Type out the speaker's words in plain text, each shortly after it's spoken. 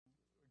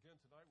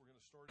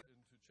to start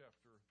into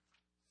chapter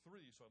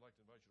 3, so I'd like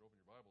to invite you to open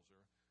your Bibles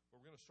there.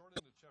 But we're going to start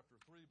into chapter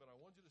 3, but I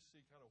want you to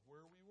see kind of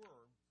where we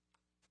were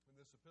in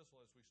this epistle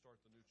as we start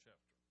the new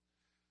chapter.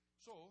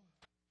 So,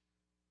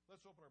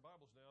 let's open our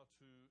Bibles now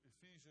to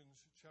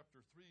Ephesians chapter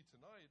 3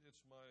 tonight.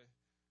 It's my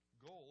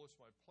goal, it's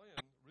my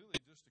plan, really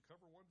just to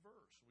cover one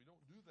verse. We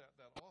don't do that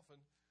often,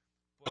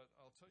 but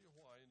I'll tell you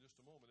why in just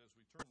a moment as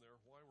we turn there,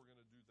 why we're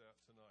going to do that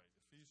tonight.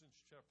 Ephesians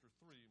chapter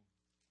 3,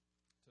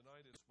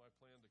 tonight it's my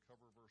plan to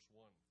cover verse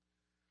 1.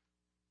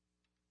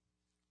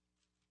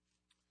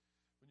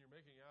 When you're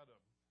making out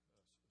a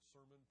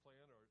sermon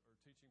plan or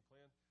teaching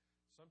plan,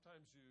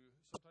 sometimes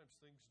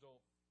things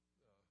don't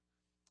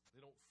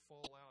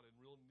fall out in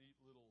real neat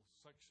little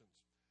sections.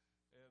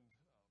 And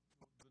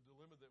the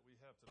dilemma that we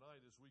have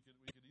tonight is we could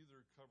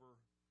either cover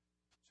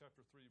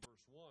chapter 3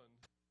 verse 1,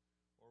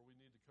 or we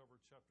need to cover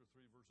chapter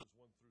 3 verses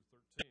 1 through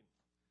 13.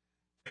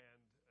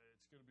 And it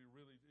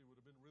would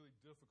have been really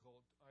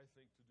difficult, I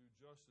think, to do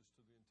justice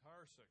to the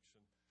entire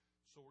section.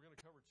 So we're going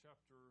to cover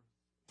chapter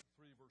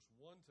 3 verse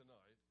 1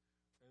 tonight.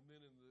 And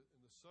then in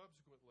the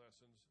subsequent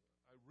lessons,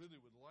 I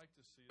really would like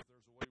to see if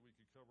there's a way we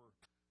could cover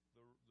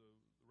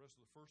the rest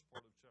of the first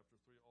part of chapter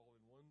 3 all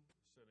in one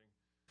sitting,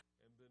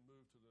 and then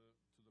move to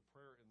the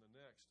prayer in the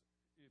next.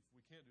 If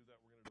we can't do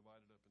that, we're going to divide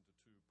it up into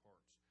two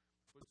parts.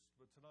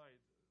 But tonight,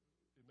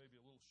 it may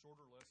be a little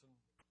shorter lesson.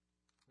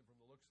 And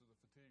from the looks of the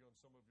fatigue on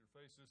some of your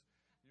faces,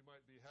 you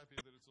might be happy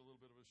that it's a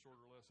little bit of a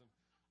shorter lesson.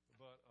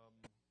 But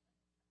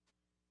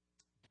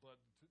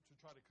to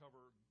try to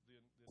cover the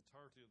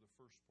entirety of the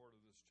first part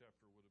of this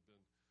chapter would have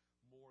been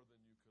more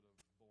than you could have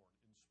borne,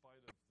 in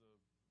spite of the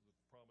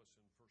promise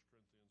in 1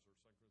 Corinthians or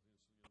 2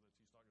 Corinthians that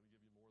he's not going to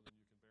give you more than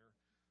you can bear.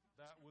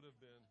 That would have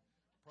been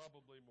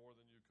probably more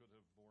than you could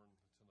have borne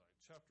tonight.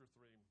 Chapter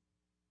 3,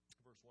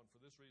 verse 1, "For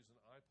this reason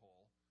I,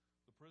 Paul,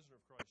 the prisoner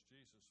of Christ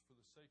Jesus, for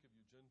the sake of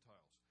you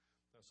Gentiles."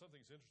 Now,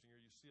 something's interesting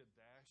here. You see a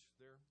dash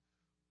there.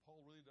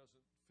 Paul really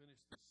doesn't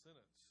finish the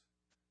sentence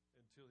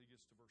until he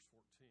gets to verse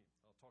 14.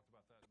 I'll talk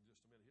about that in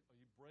just a minute.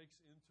 He breaks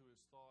into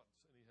his thoughts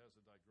and he has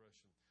a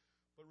digression.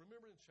 But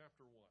remember in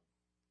chapter 1,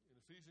 in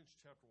Ephesians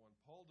chapter 1,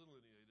 Paul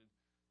delineated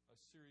a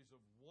series of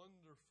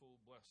wonderful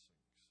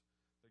blessings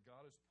that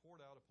God has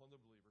poured out upon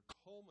the believer,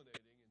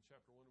 culminating in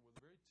chapter 1 with a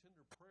very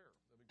tender prayer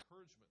of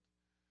encouragement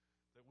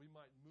that we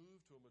might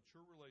move to a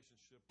mature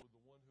relationship with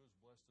the one who has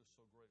blessed us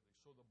so greatly.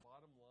 So the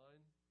bottom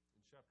line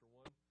in chapter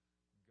 1,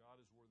 God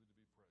is worthy to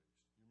be praised.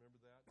 You remember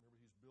that? Remember,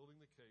 he's building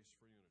the case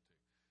for unity.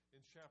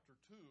 In chapter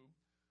 2,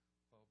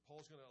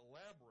 Paul's going to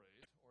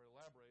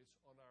elaborates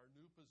on our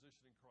new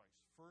position in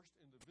Christ, first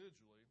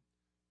individually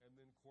and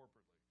then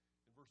corporately.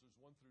 In verses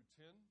 1 through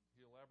 10,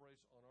 he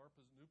elaborates on our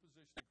new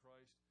position in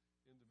Christ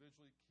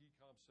individually, key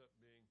concept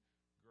being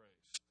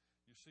grace.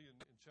 You see in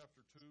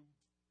chapter 2,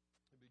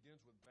 it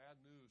begins with bad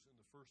news in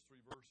the first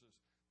 3 verses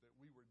that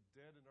we were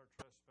dead in our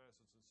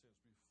trespasses and sins.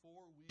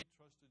 Before we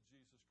trusted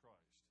Jesus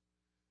Christ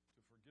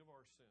to forgive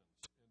our sins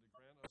and to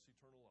grant us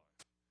eternal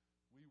life,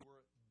 we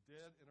were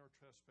dead in our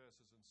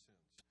trespasses and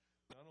sins.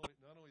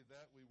 Not only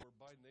that, we were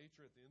by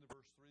nature, at the end of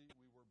verse 3,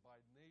 we were by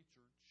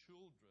nature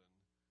children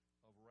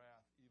of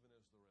wrath, even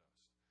as the rest.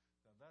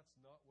 Now, that's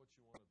not what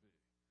you want to be.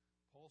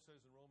 Paul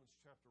says in Romans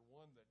chapter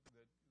 1 that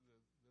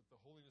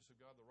the holiness of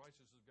God, the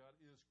righteousness of God,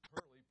 is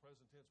currently,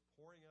 present tense,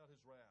 pouring out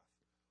his wrath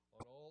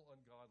on all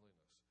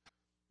ungodliness.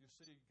 You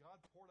see, God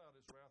poured out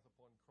his wrath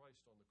upon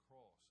Christ on the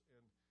cross,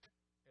 and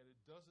it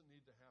doesn't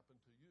need to happen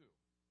to you.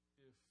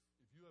 If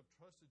you have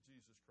trusted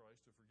Jesus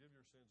Christ to forgive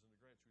your sins and to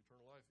grant you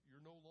eternal life,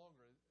 you're no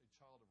longer a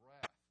child of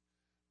wrath,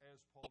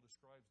 as Paul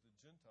describes the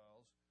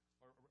Gentiles,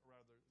 or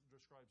rather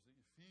describes the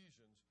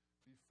Ephesians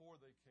before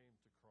they came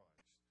to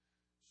Christ.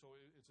 So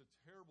it's a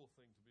terrible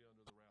thing to be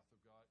under the wrath of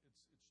God.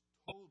 It's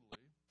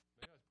totally,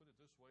 may I put it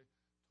this way,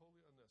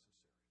 totally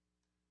unnecessary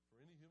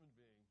for any human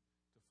being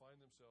to find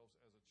themselves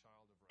as a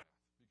child of wrath,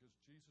 because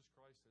Jesus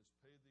Christ has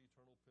paid the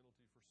eternal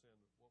penalty for sin.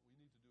 What we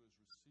need to do is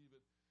receive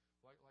it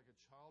like a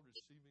child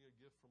receiving a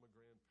gift from a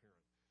grandparent.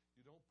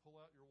 You don't pull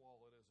out your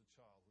wallet as a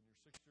child. When you're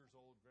 6 years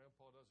old,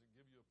 Grandpa doesn't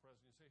give you a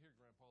present. You say, "Here,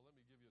 Grandpa, let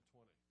me give you a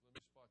 20. Let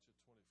me spot you a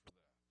 20 for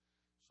that."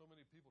 So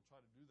many people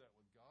try to do that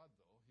with God,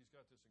 though. He's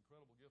got this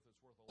incredible gift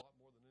that's worth a lot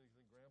more than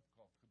anything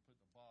Grandpa could put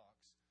in a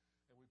box.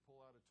 And we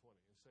pull out a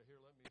 20 and say, "Here,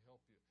 let me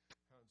help you."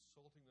 How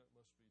insulting that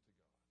must be to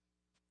God.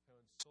 How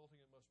insulting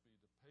it must be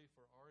to pay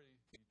for our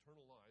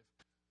eternal life,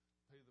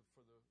 pay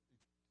for the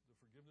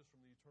forgiveness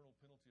from the eternal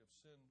penalty of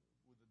sin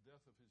with the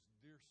death of his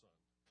dear son,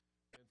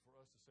 and for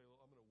us to say, "Well,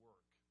 I'm going to work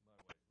my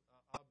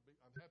way.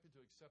 I'm happy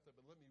to accept that,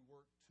 but let me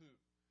work too."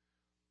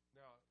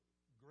 Now,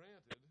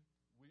 granted,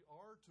 we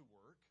are to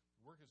work.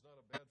 Work is not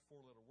a bad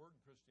 4-letter word in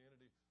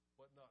Christianity,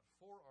 but not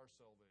for our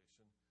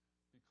salvation,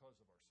 because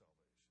of our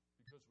salvation,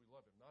 because we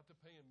love him. Not to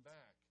pay him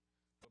back,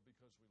 but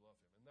because we love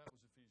him. And that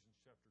was Ephesians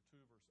chapter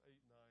 2, verse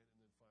 8, 9,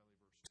 and then finally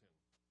verse 10.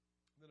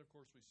 And then, of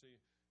course, we see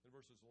in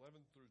verses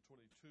 11 through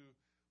 22,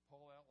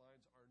 Paul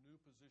outlines our new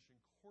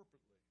position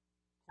corporately,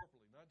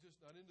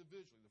 not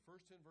individually. The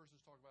first 10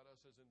 verses talk about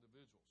us as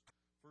individuals.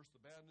 First the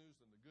bad news,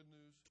 then the good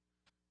news.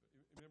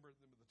 Remember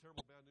the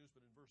terrible bad news,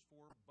 but in verse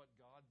 4, but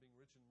God, being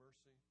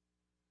mercy.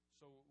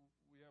 So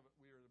we are in a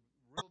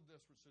real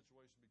desperate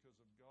situation because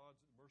of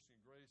God's mercy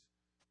and grace.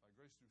 By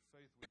grace through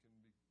faith, we can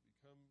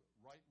become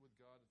right with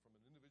God from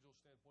an individual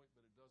standpoint,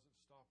 but it doesn't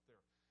stop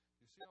there.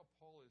 You see how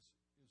Paul is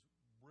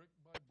brick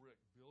by brick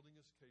building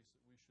his case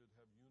that we should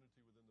have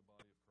unity within the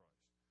body of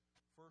Christ.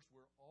 First,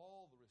 we're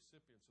all the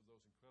recipients of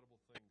those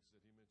incredible things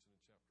that he mentioned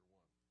in chapter 1.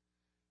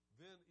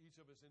 Then each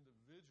of us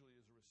individually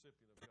is a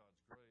recipient of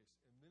God's grace,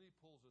 and then he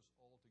pulls us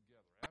all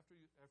together. After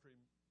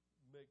he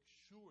makes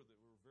sure that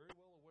we're very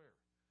well aware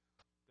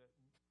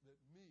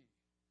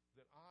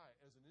that I,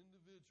 as an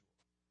individual,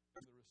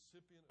 am the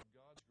recipient of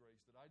God's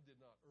grace, that I did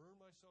not earn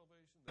my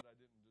salvation, that I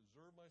didn't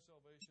deserve my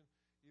salvation.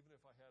 Even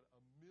if I had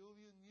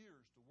 1,000,000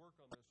 years to work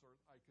on this earth,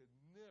 I could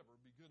never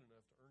be good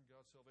enough to earn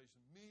God's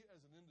salvation. Me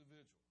as an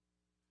individual,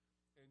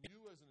 and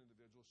you as an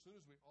individual, as soon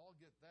as we all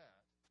get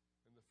that,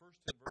 in the first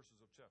 10 verses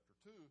of chapter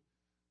 2,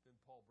 then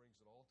Paul brings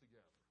it all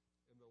together.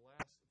 In the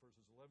last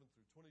verses 11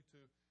 through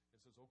 22, it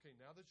says, okay,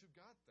 now that you've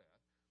got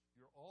that,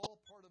 you're all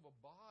part of a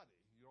body.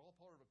 You're all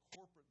part of a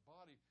corporate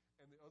body,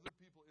 and the other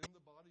people in the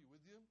body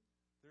with you,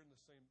 they were in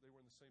the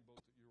same boat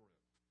that you were in.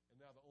 And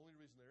now the only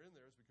reason they're in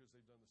there is because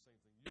they've done the same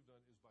thing you've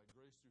done, is by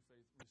grace through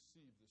faith,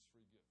 receive this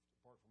free gift,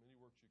 apart from any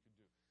works you can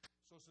do.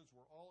 So since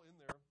we're all in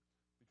there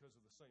because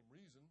of the same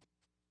reason,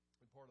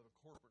 and part of a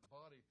corporate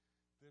body,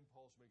 then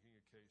Paul's making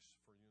a case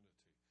for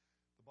unity.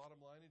 The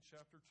bottom line in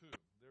chapter 2,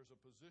 there's a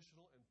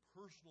positional and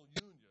personal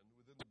union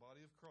within the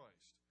body of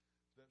Christ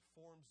that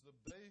forms the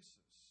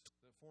basis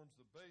for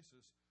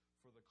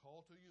the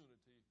call to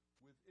unity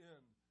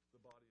within the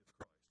body of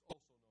Christ,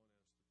 also known as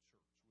the church,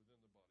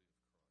 within the body of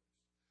Christ.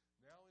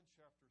 Now in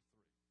chapter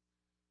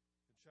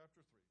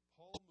 3,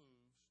 Paul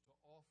moves to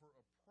offer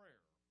a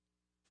prayer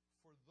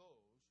for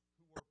those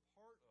who are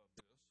part of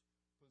this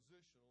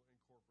positional and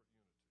corporate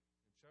unity.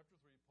 In chapter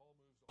 3, Paul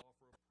moves to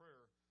offer a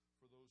prayer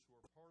for those who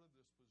are part of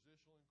this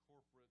positional and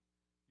corporate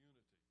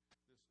unity,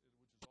 which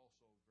is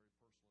also very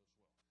personal as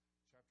well.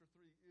 Chapter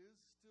 3 is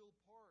still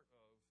part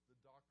of the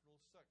doctrinal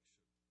section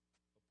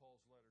of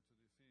Paul's letter to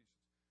the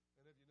Ephesians.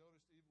 And have you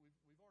noticed,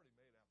 we've already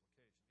made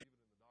application,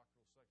 even in the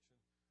doctrinal section,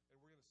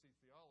 and we're going to see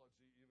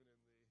theology even in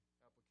the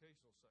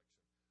applicational section.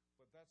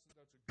 But that's a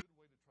good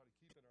way to try to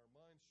keep in our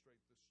minds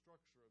straight the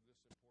structure of this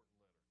important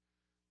letter.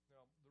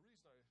 Now, the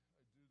reason I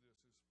do this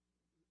is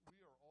we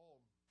are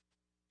all,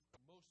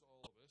 most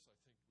all of us, I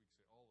think we can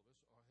say all of us,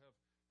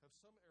 have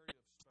some area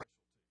of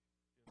specialty in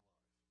life.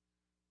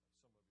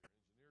 Some of you are engineers,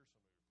 some of you are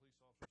police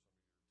officers, some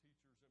of you are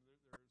teachers, and there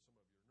are some of you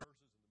are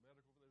nurses in the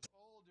medical. There's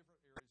all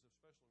different areas of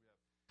specialty we have.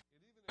 And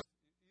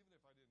even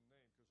if I didn't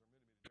name, because there are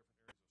many, many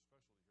different areas of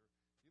specialty here,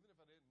 even if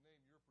I didn't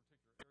name your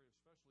particular area of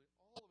specialty,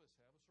 all of us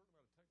have a certain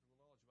amount of technical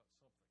knowledge about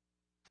something.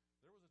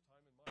 There was a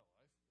time in my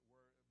life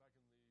where, back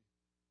in the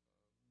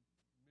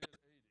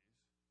mid-'80s,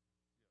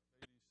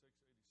 86,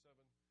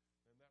 87,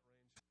 in that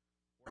range,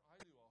 where I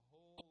knew a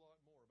whole lot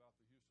more about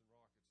the Houston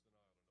Rockets than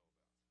I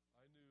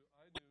ought to know about.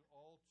 I knew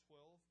all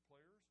 12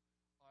 players.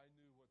 I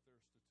knew what their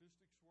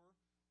statistics were.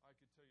 I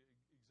could tell you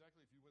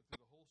exactly, if you went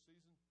through the whole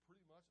season,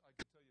 pretty much, I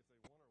could tell you if they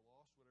won or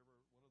lost whatever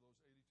one of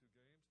those 82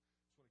 games.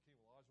 It's when Akeem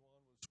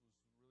Olajuwon was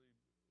really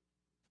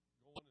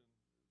going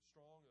and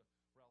strong.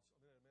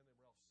 A man named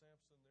Ralph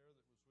Sampson there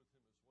that was with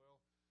him as well.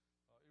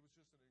 It was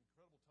just an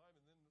incredible time.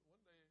 And then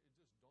one day it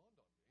just dawned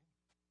on me,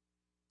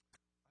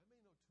 I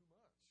may know too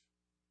much about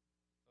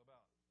the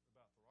Rockets,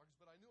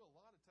 but I knew a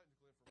lot of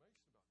technical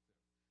information about them.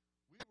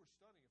 We were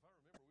studying, if I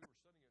remember, we were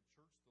studying at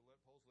church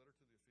Paul's letter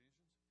to the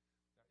Ephesians.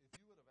 Now, if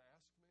you would have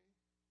asked me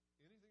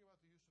anything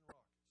about the Houston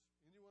Rockets,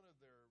 any one of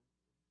their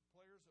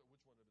players, which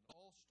one had been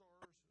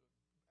all-stars,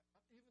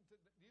 even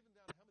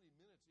down to how many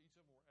minutes each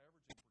of them were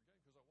averaging per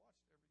game, because I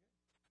watched every game.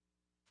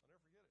 I'll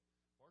never forget it.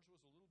 Marsha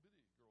was a little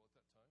bitty girl at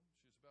that time.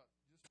 She was about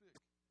this big,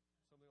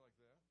 something like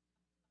that.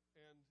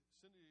 And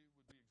Cindy would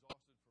be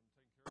exhausted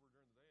from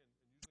taking care of her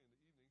during the day, and usually in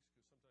the evenings,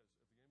 because sometimes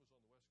if the game was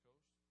on the West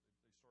Coast,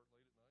 they start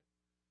late at night.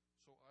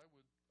 So I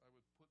would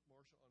put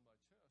Marsha on my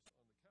chest on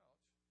the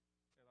couch,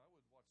 and I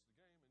would watch the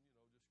game and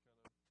just kind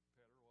of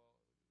pat her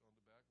on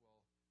the back while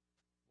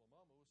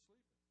Mama was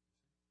sleeping. You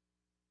see,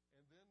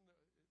 and then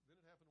it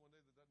happened one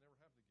day that never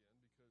happened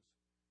again, because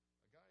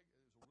it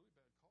was a really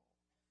bad call,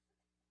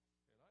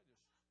 and I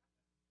just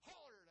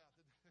hollered out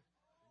and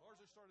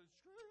Marsha started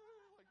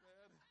screaming like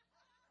that.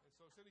 And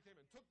so Cindy came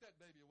and took that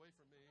baby away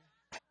from me.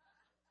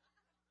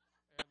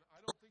 And I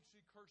don't think she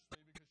cursed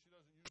me, because she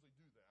doesn't usually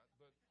do that.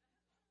 But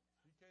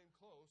he came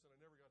close, and I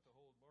never got to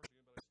hold Marsha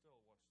again, but I still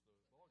watched the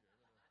ball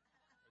game.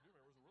 And I do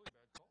remember it was a really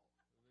bad call. And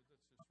that's just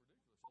ridiculous.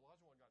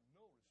 Olajuwon got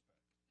no respect.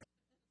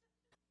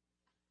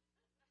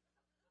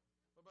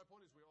 But my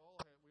point is, we all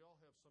have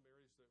some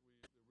areas that we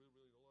really,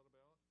 really know a lot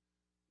about.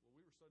 Well,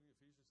 we were studying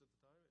Ephesians at the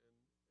time,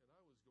 and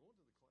I was going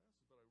to the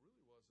classes, but I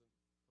wasn't paying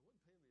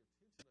the attention I should have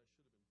been paying.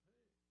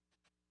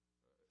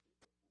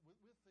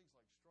 With things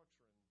like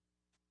structure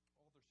and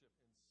authorship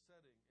and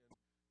setting and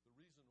the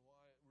reason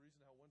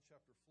how one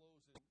chapter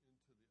flows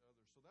into the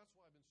other. So that's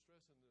why I've been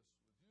stressing this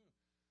with you.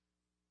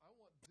 I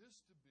want this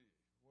to be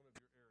one of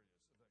your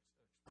areas of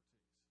expertise.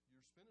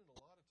 You're spending a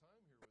lot of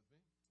time here with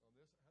me on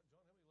this.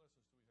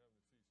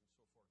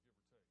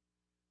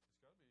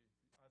 got to be,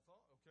 I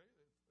thought, okay,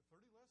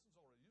 30 lessons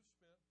already. You've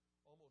spent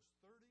almost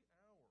 30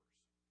 hours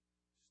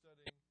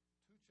studying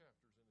 2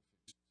 chapters in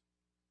Ephesians.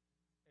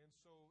 And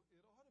so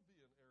it ought to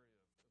be an area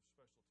of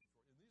specialty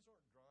for you. And these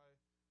aren't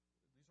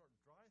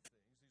dry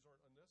things. These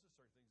aren't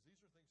unnecessary things.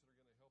 These are things that are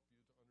going to help you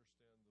to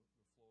understand the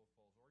flow of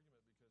Paul's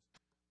argument, because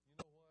you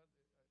know what?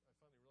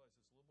 I finally realized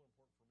it's a little more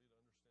important for me to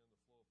understand the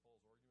flow of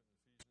Paul's argument in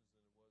Ephesians than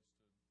it was to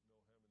know how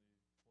many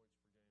points per game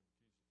Keem Olajuwon was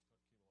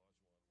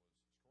scoring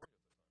at the time. I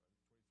think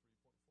 23.4,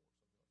 something like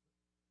that.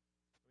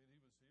 I mean, he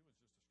was just a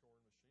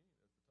scoring machine at the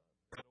time.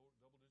 Had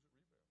double-digit rebounds,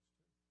 too.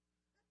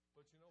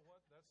 But you know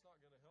what? That's not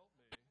going to help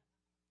me.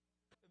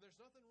 And there's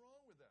nothing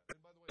wrong with that.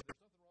 And by the way, there's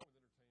nothing wrong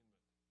with entertainment.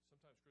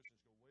 Sometimes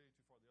Christians go way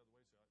too far the other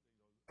way. Say,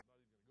 I'm not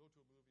even going to go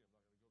to a movie.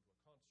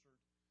 I'm not going to go to a concert.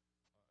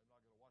 I'm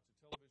not going to watch a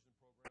television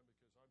program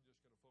because I'm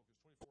just going to focus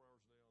 24 hours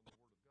a day on the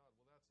Word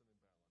of God.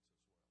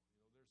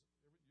 Well, that's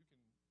an imbalance as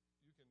well.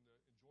 You can enjoy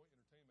entertainment just so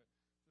things are in their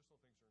perspective.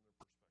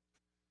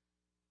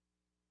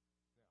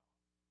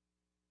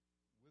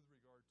 Now, with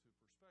regard to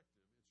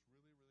perspective, it's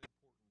really, really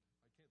important.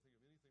 I can't think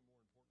of anything more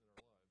important in our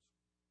lives.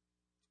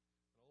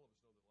 And all of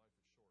us know that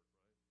life is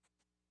short,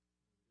 right?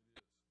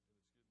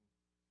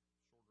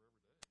 It is. And it's getting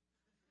shorter every day.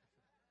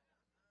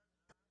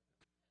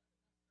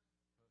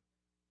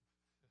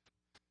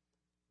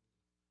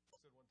 I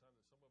said one time that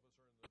some of us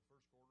are in the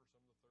first quarter,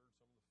 some in the third,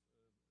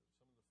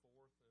 some in the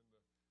fourth, and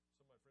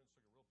some of my friends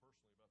took it real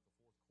personally about the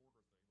fourth quarter thing.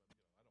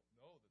 But I don't know that they're in the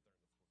fourth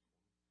quarter.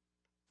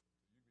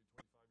 You can be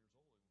 25 years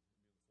old and be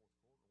in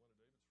the fourth quarter. One of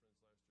David's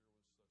friends last year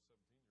was 17 years old, and she was in the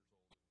fourth quarter, didn't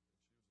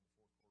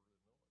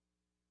know it.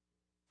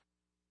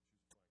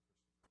 She was a fine Christian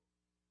girl.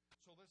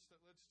 So let's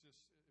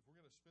just, if we're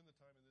going to spend the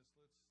time in this,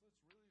 let's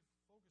really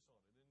focus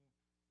on it and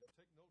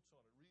take notes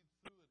on it. Read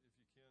through it if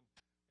you can,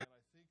 and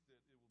I think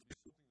that it will be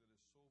something that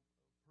is so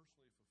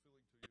personally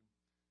fulfilling to you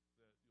that you'll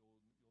never regret it, I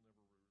promise you.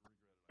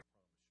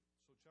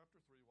 So chapter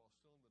 3, while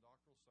still in the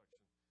doctrinal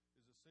section,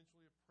 is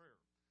essentially a prayer,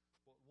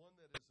 but one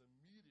that is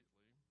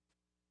immediately,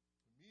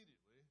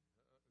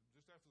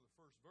 just after the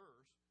first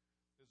verse,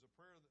 is a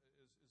prayer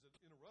that is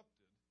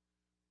interrupted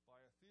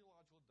by a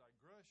theological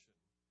digression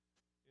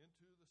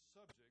into the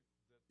subject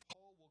that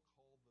Paul will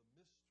call the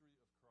mystery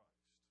of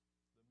Christ.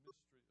 The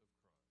mystery of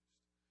Christ.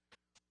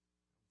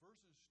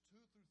 Verses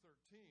 2 through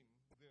 13,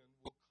 then,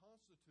 will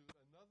constitute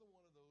another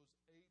one of those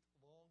 8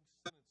 long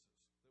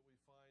sentences that we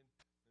find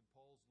in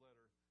Paul's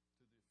letter to the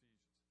Ephesians.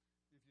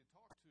 If you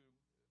talk to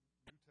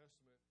New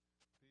Testament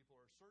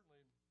people, or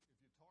certainly if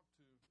you talk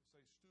to,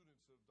 say,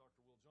 students of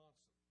Dr. Will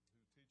Johnson,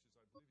 who teaches,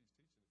 I believe he's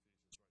teaching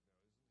Ephesians right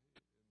now,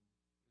 isn't he? Isn't he?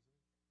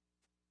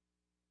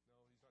 No,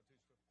 he's not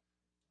teaching.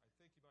 I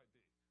think he might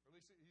be. Or at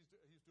least he's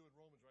doing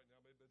Romans right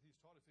now, but he's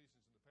taught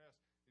Ephesians in the past.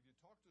 If you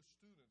talk to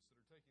students that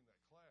are taking that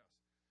class,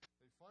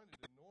 they find it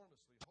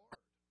enormously hard.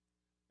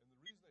 And the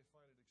reason they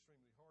find it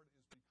extremely hard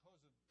is because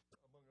of,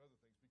 among other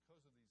things,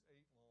 because of these 8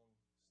 long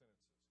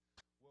sentences.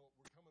 Well,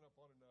 we're coming up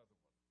on another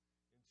one.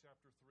 In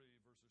chapter 3,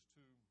 verses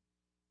 2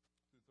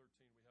 through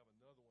 13, we have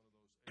another one of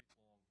those 8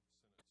 long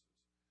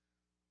sentences.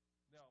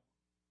 Now,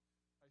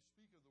 I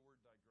speak of the word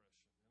digression,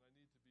 and I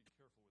need to be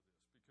careful with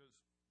this, because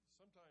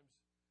sometimes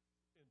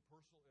in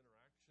personal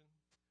interaction,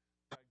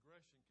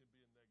 digression can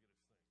be a negative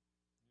thing.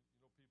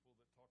 You know people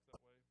that talk that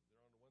way?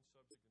 They're on one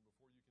subject, and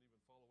before you can even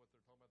follow what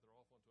they're talking about,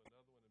 they're off onto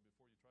another one, and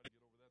before you try to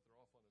get over that,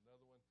 they're off on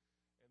another one.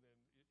 And then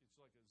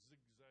it's like a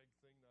zigzag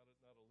thing, not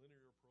a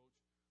linear approach.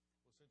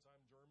 Well, since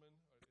I'm German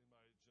in my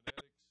genetics, and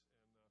I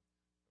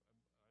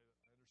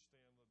understand of the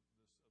type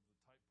personalities,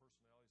 I'm probably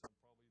the A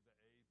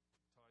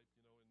type,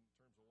 in terms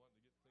of wanting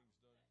to get things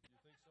done. You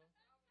think so? Okay,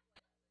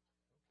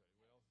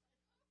 well,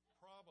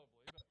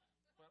 probably,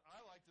 but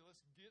I like to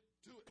let's get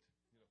to it.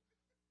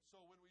 So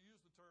when we use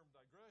the term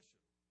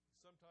digression,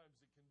 sometimes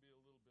it can be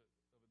a little bit of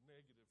a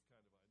negative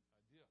kind of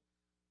idea,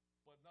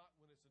 but not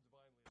when it's a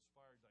divinely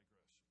inspired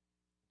digression.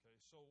 Okay,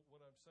 so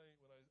what I'm saying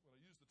when I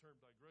use the term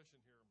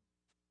digression here,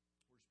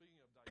 we're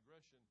speaking of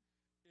digression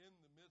in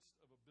the midst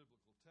of a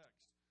biblical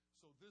text.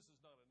 So this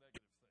is not a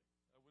negative thing.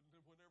 I wouldn't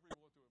ever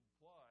want to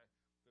imply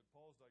that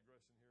Paul's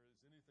digression here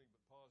is anything but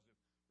positive.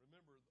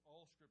 Remember,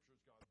 all Scripture is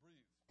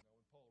God-breathed. Now,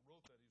 when Paul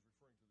wrote that, he's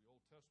referring to the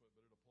Old Testament,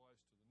 but it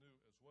applies to the New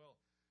as well.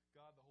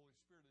 God, the Holy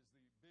Spirit, is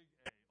the big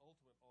A,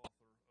 ultimate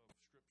author of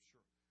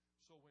Scripture.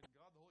 So when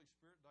God, the Holy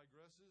Spirit,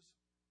 digresses,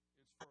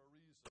 it's for a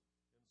reason.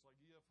 And it's like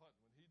E.F.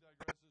 Hutton. When he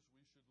digresses,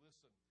 we should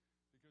listen,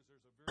 because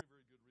there's a very,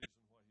 very good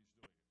reason why he's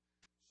doing it.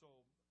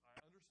 So I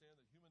understand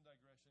that human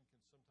digression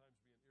can sometimes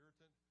be an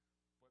irritant,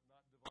 but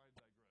not divine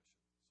digression.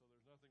 So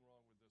there's nothing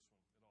wrong with this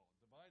one at all.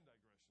 Divine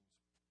digressions are a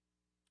blessing.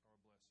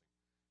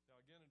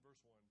 Now again in verse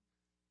 1,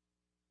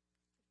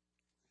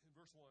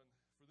 for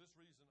this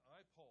reason,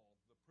 I, Paul,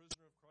 the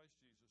prisoner of Christ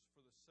Jesus,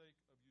 for the sake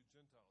of you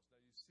Gentiles. Now,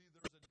 you see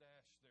there's a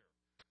dash there.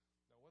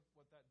 Now, what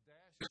that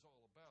dash is all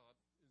about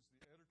is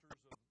the editors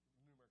of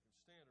the New American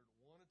Standard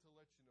wanted to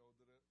let you know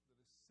that a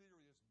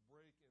serious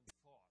break in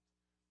thought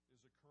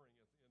is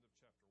occurring at the end of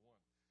chapter 1.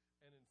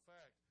 And in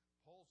fact,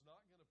 Paul's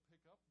not going to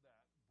pick up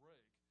that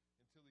break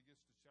until he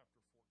gets to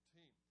chapter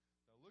 14.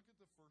 Now look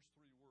at the first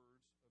three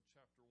words of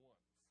chapter 1.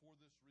 For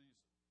this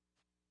reason.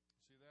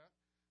 See that?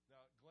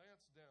 Now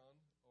glance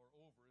down or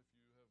over, if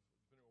you have,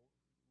 depending on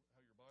how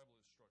your Bible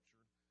is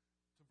structured,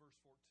 to verse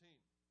 14.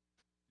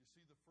 You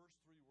see the first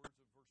three words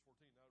of verse 14.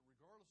 Now,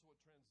 regardless of what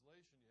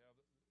translation you have,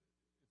 if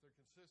they're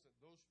consistent,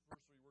 those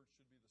first three words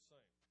should be the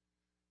same.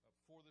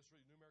 For this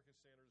reason, New American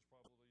Standard is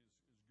probably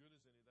as good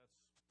as any. That's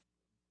a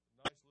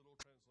nice little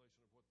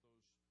translation of what those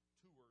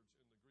two words in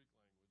the Greek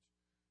language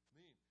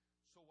mean.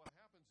 So what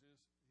happens is,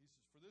 he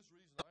says, for this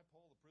reason, I,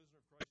 Paul, the prisoner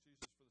of Christ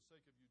Jesus, for the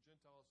sake of you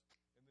Gentiles,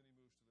 and then he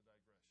moves to the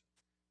digression.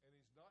 And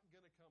he's not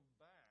going to come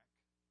back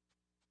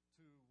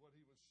to what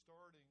he was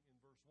starting in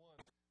verse 1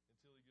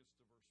 until he gets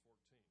to verse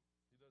 14.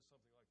 He does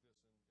something like this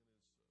in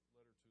his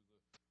letter to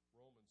the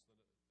Romans, the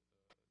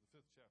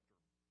 5th chapter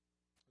as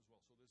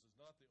well. So this is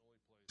not the only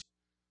place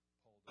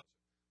Paul does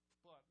it.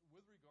 But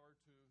with regard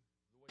to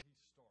the way he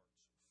starts,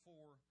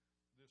 for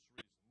this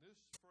reason. This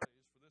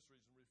phrase, for this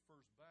reason,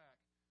 refers back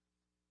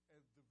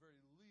at the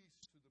very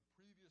least to the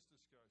previous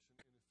discussion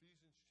in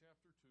Ephesians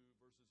chapter 2,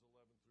 verses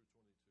 11 through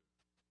 22.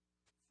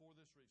 For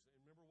this reason.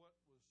 And remember what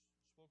was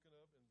spoken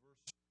of in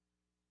verses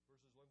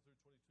 11 through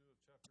 22 of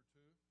chapter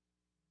 2?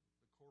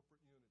 The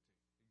corporate unity.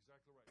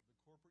 Exactly right.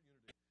 The corporate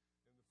unity.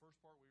 In the first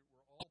part,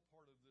 we're all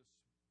part of this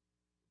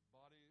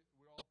body.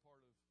 We're all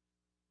part of,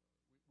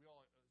 we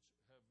all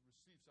have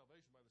received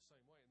salvation by the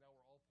same way, and now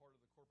we're all part of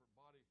the corporate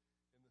body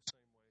in the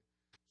same way.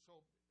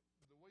 So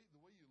the way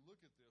you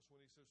look at this, when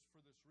he says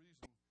for this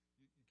reason,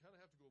 you kind of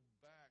have to go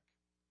back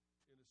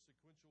in a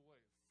sequential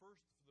way.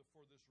 First,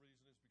 for this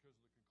reason is because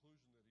of the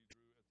conclusion that he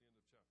drew at the end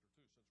of chapter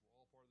 2. Since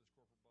we're all part of this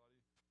corporate body,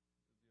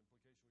 the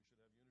implication we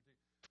should have unity.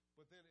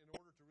 But then in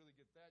order to really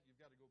get that, you've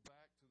got to go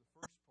back to the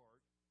first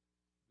part.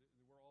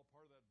 We're all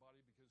part of that body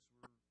because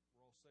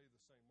we're all saved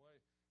the same way.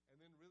 And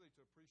then really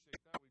to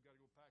appreciate that, we've got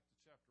to go back to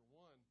chapter 1,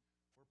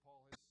 where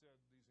Paul has said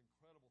these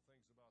incredible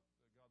things about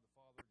God the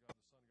Father, God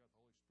the Son, God the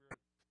Holy Spirit,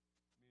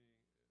 meaning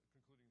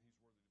concluding he's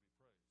worthy to be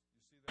praised.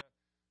 You see that?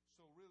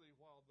 So really,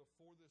 while the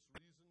for this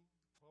reason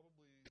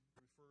probably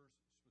refers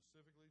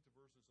specifically to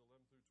verses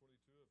 11 through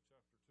 22 of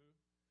chapter 2,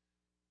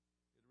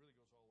 it really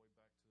goes all the way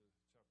back to chapter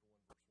 1, verse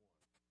 1.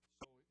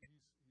 So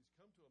he's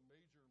come to a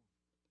major,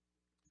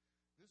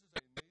 this is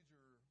a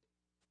major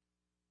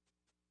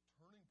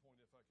turning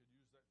point, if I could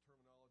use that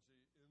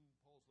terminology, in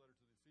Paul's letter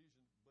to the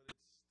Ephesians, but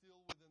it's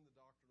still within the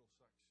doctrinal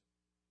section.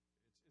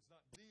 It's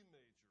not the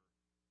major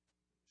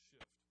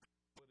shift,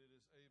 but it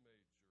is a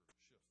major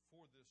shift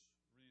for this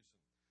reason.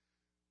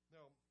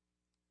 Now,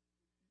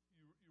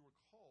 you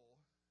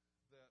recall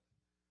that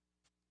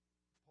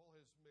Paul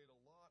has made a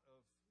lot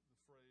of the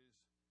phrase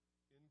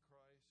in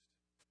Christ,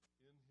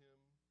 in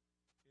him,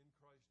 in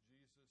Christ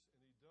Jesus,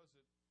 and he does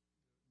it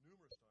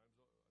numerous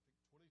times, I think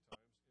 20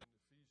 times in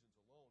Ephesians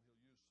alone.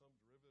 He'll use some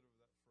derivative of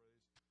that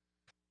phrase.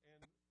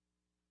 And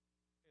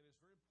it's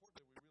very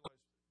important that we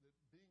realize that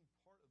being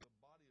part of the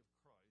body of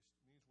Christ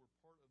means we're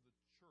part of the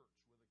church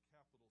with a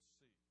capital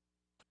C.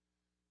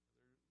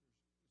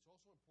 It's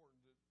also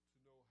important to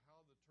know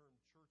how the term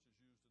church is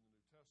used in the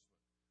New Testament.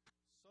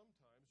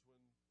 Sometimes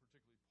when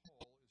particularly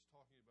Paul is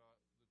talking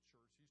about the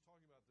church, he's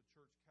talking about the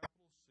church,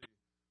 capital C,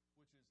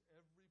 which is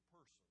every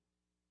person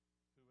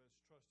who has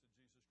trusted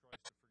Jesus Christ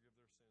to forgive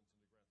their sins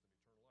and to grant them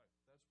eternal life.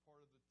 That's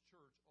part of the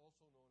church,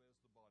 also known as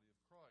the body of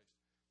Christ.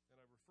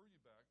 And I refer you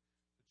back to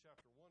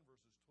chapter 1,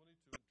 verses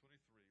 22 and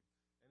 23.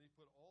 And he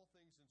put all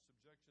things in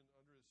subjection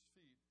under his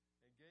feet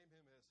and gave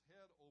him as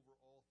head over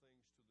all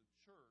things to the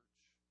church,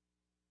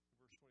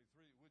 verse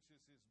 23, which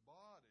is his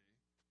body,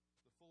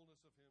 the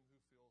fullness of him who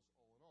fills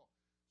all in all.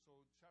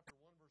 So chapter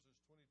 1, verses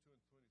 22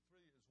 and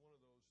 23 is one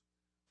of those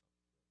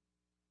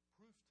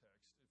proof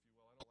text, if you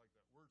will. I don't like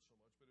that word so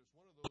much, but it's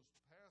one of those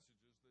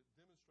passages that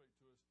demonstrate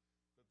to us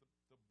that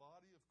the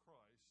body of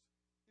Christ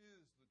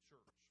is the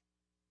church.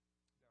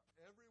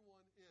 Now,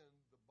 everyone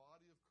in the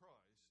body of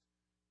Christ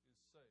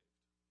is saved.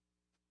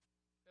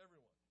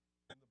 Everyone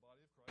in the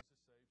body of Christ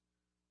is saved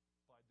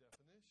by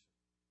definition.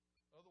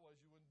 Otherwise,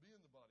 you wouldn't be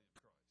in the body of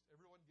Christ.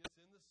 Everyone gets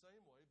in the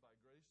same way by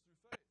grace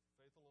through faith.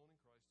 Faith alone in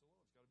Christ alone.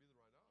 It's got to be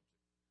the right object.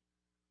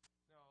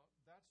 Now,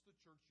 that's the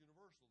church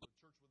universal, the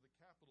church with the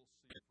capital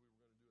C, if we were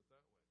going to do it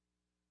that way.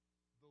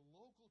 The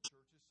local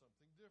church is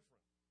something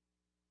different.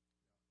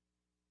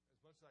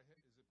 Now, as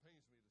much as it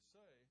pains me to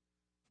say,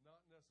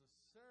 not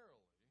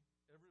necessarily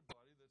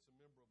everybody that's a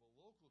member of a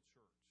local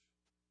church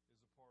is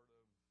a part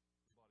of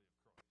the body of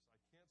Christ.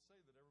 I can't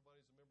say that everybody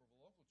who's a member of a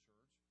local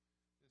church is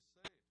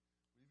saved.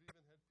 We've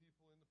even had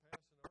people in the past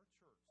in our church.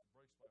 It breaks my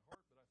heart, but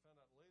I found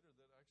out later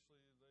that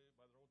actually they,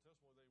 by their own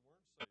testimony, they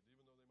weren't saved,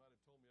 even though they might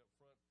have told me up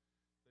front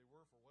they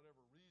were for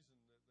whatever reason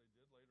that they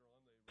did. Later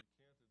on, they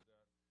recanted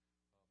that.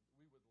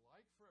 We would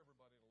like for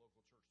everybody in a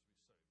local church to be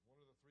saved. One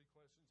of the 3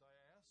 questions I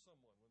ask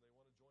someone when they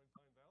want to join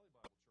Pine Valley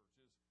Bible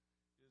Church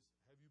is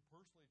have you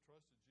personally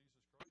trusted Jesus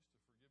Christ to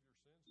forgive your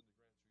sins and to grant you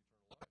eternal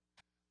life?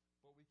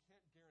 But we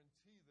can't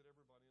guarantee that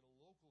everybody in a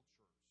local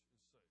church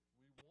is saved.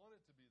 We want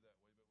it to be that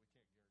way, but we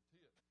can't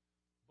guarantee it.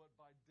 But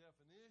by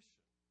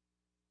definition,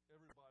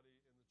 everybody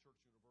in the church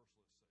universal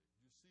is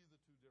saved. You see the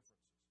two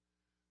differences.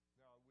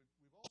 Now,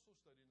 we've also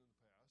studied in the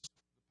past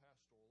the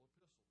pastoral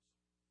epistles.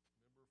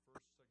 Remember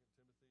 1st, 2nd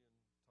Timothy,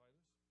 and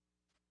Titus?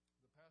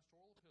 The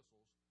pastoral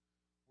epistles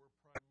were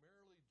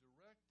primarily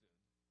directed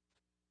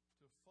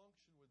to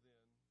function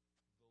within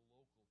the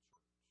local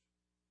church.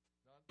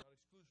 Not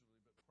exclusively,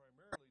 but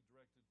primarily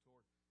directed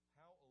toward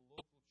how a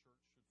local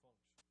church should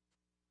function.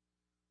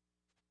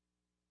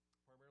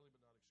 Primarily,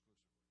 but not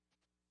exclusively.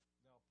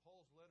 Now,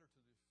 Paul's letter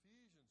to the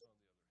Ephesians, on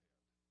the other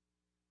hand,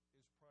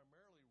 is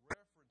primarily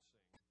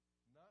referencing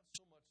not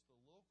so much the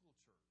local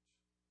church,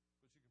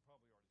 but you can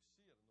probably already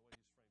see it in the way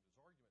he's framed his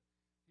argument.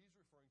 He's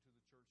referring to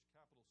the church,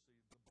 capital C,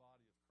 the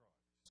body of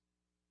Christ.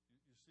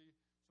 You see,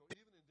 so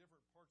even in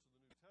different parts of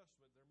the New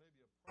Testament, there may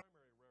be a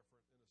primary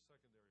referent and a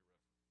secondary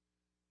referent.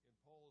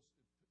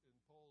 In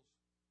Paul's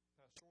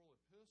pastoral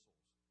epistles,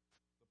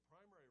 the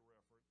primary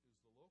referent is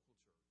the local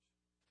church,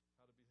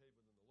 how to behave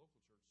within the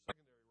local church.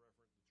 Secondary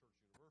referent, the church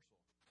universal.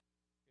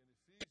 In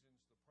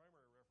Ephesians, the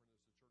primary referent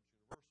is the church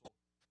universal,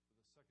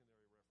 with a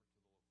secondary referent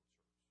to the local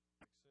church.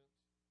 Make sense?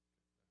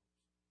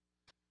 Okay,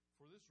 that helps.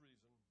 For this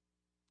reason,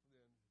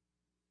 then,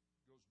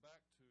 goes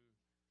back to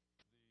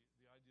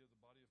the idea of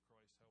the body of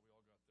Christ, how we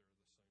all got there the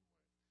same way.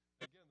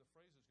 Again, the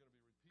phrase is going to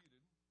be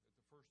repeated at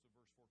the first of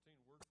verse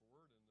 14, word for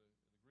word in the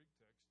Greek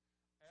text,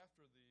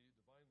 after the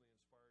divinely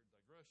inspired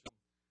digression,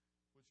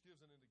 which gives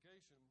an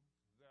indication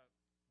that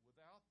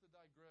without the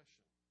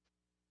digression,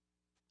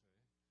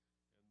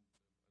 okay,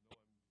 and I know I'm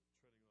treading on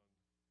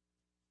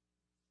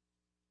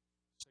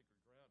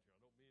sacred ground here.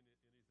 I don't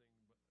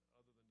mean anything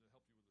other than to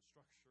help you with the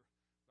structure,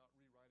 not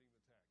rewriting the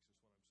text, is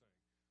what I'm saying.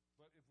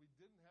 But if we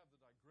didn't have the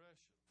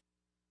digression,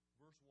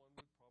 verse 1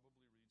 would probably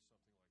read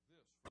something like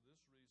this. For this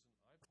reason,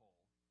 I, Paul,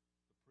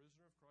 the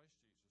prisoner of Christ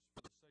Jesus,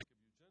 for the sake of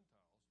you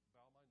Gentiles,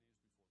 bow my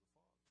knees before the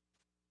Father.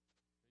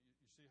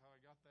 You see how I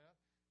got that?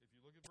 If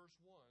you look at verse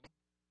 1,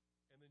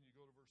 and then you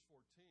go to verse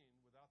 14,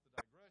 without the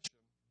digression,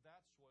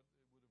 that's what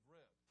it would have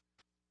read.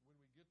 When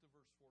we get to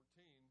verse 14,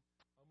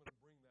 I'm going to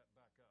bring that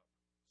back up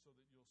so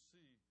that you'll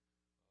see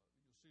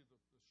the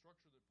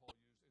structure that Paul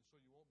used, and so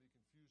you won't be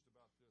confused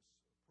about this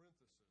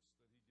parenthesis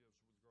that he gives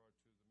with regard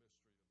to the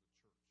mystery of the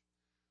church.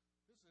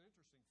 This is an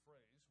interesting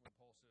phrase when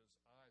Paul says,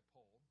 I,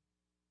 Paul.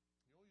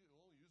 He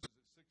only uses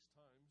it 6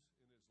 times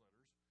in his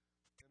letters,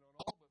 and on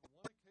all but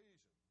one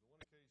occasion, the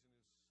one occasion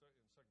is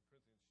in 2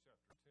 Corinthians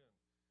chapter 10.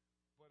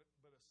 But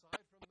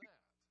aside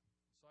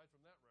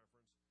from that reference,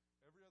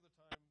 every other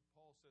time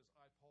Paul says,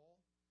 I, Paul,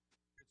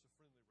 it's a friendly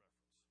reference.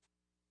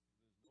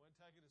 There's no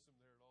antagonism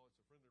there at all. It's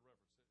a friendly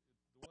reference.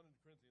 The one in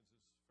Corinthians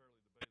is fairly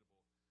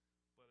debatable,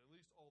 but at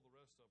least all the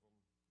rest of them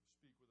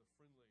speak with a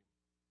friendly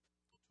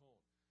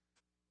tone.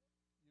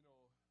 You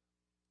know,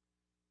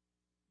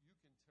 you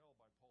can tell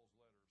by Paul's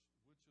letters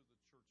which of the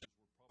churches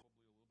were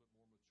probably a little bit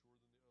more mature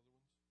than the other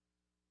ones,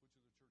 which of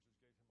the churches gave him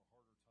a harder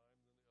time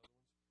than the other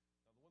ones.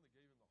 Now, the one that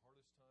gave him the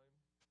hardest time,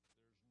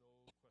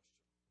 there's no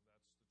question, and that's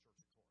the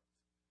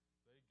church at Corinth. They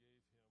gave him the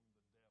devil, if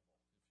you will,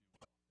 and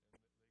they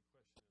question his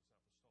apostolic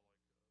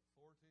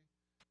authority.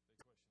 They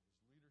question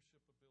his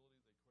leadership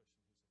ability. They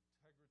question his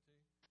integrity.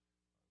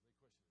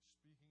 They question his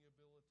speaking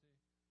ability.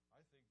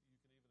 I think you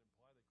can even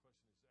imply they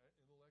question his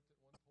intellect at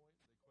one point.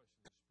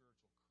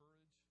 They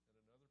question his spiritual courage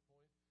at another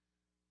point,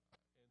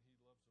 and he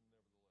loves them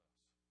nevertheless.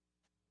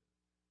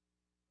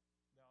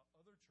 Now,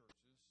 other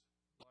churches,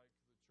 like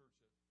the church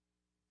at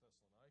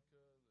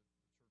Thessalonica,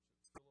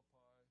 the church at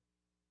Philippi,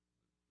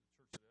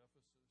 the church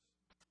at Ephesus,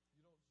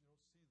 you don't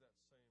see that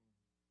same tone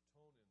in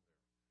there.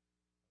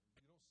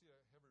 You don't see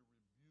a heavy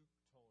rebuke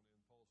tone in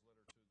Paul's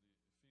letter to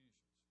the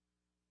Ephesians.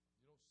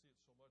 You don't see it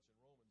so much in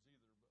Romans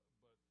either,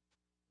 but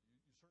you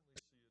certainly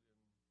see it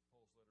in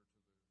Paul's letter to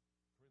the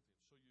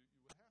Corinthians. So you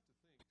would have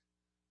to think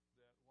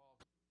that while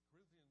the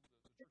church of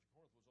Corinth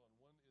was on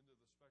one end of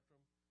the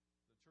spectrum,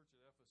 the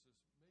church at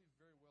Ephesus may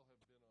very well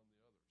have been on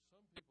the other.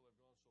 Some people have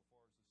gone so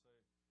far as to say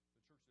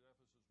the church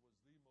at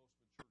Ephesus was the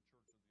most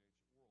mature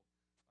church of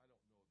the ancient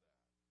world. I don't know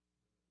that.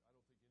 I don't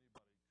think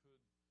anybody could know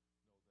that.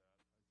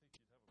 I think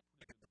you'd have a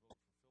pretty good vote for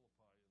Philippi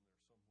in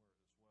there somewhere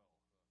as well,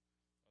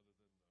 other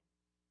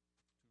than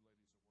the 2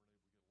 ladies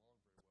that weren't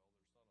able to get along very well. There's not a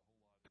whole lot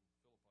in Philippi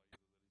either that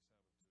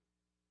he's having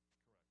to correct.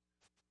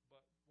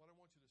 But what I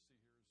want you to see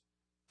here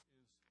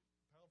is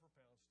pound for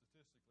pound,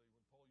 statistically,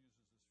 when Paul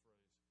uses this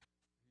phrase,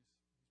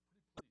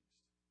 he's pretty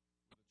pleased with the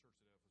church at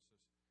Ephesus,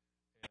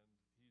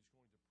 and he's going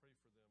to pray for them. Again, it'll be a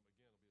second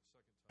time in the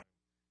letter.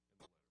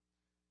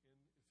 In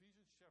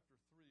Ephesians chapter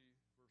 3,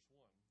 verse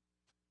 1,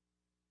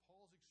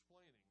 Paul's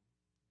explaining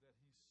that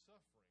he's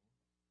suffering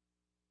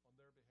on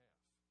their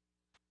behalf.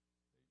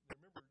 Now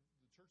remember,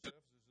 the church at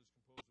Ephesus is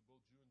composed of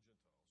both Jew and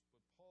Gentiles,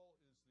 but Paul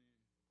is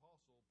the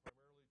apostle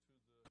primarily to the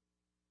Gentiles.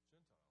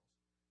 And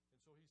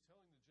so he's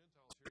telling the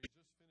Gentiles here, he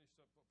just finished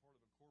up part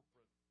of a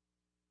corporate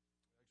exposition for them.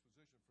 And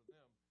so he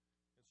says,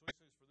 for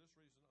this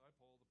reason, I,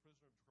 Paul, the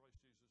prisoner of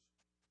Christ Jesus,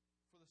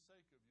 for the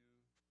sake of you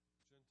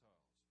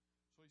Gentiles.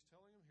 So he's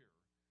telling them here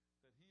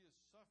that he is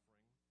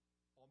suffering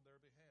on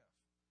their behalf.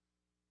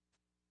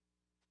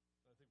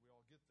 And I think we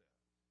all get that.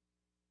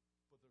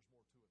 But there's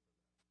more to it than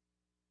that.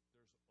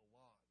 There's a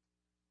lot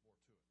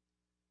more to it.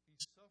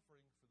 He's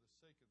suffering for the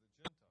sake of the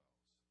Gentiles.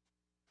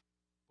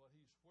 But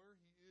he's where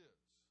he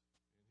is,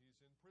 and he's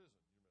in prison,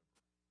 you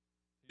remember.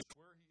 He's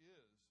where he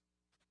is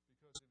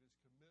because of his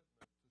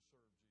commitment to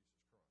serve Jesus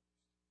Christ.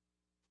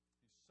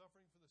 He's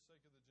suffering for the sake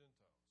of the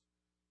Gentiles,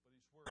 but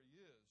he's where he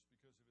is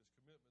because of his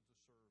commitment to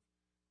serve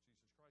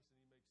Jesus Christ.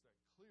 And he makes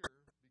that clear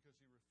because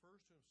he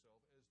refers to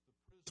himself as the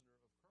prisoner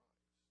of Christ.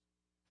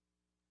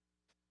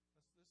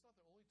 That's not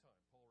the only time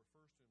Paul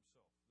refers to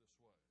himself this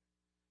way.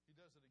 He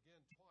does it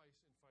again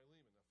twice in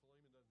Philemon. Now,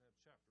 Philemon doesn't have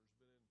chapters,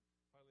 but in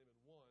Philemon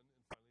 1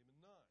 and Philemon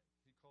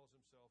 9, he calls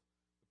himself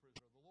the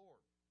prisoner of the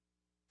Lord.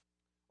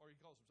 Or he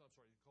calls himself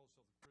the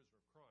prisoner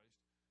of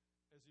Christ.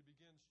 As he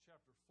begins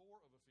chapter 4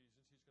 of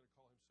Ephesians, he's going to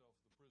call himself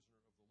the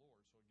prisoner of the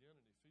Lord. So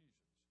again in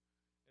Ephesians.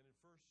 And in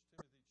 1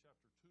 Timothy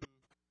chapter 2,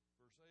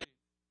 verse 8,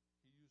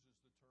 he uses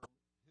the term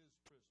his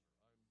prisoner.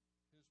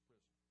 I'm his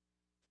prisoner.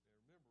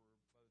 Now remember,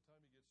 by the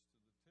time he gets to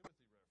the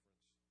Timothy reference,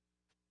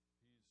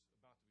 he's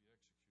about to be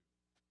executed.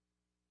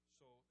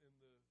 So in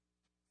the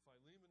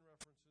Philemon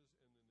references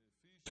and in the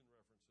Ephesian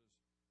references,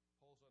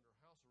 Paul's under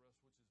house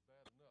arrest, which is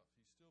bad enough.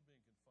 He's still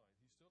being confined.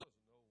 He still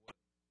doesn't know what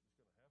is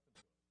going to happen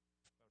to him.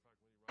 Matter of fact, when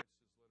he writes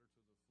his letter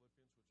to the Philippians,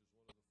 which is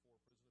one of the 4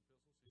 prison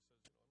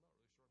epistles, he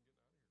says,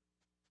 I'm not really sure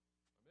I'm getting out of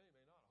here. I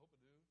may not. I hope I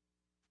do.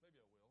 Maybe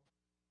I will.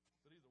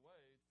 But either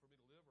way, for me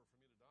to live or for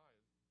me to die,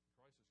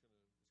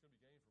 it's going to be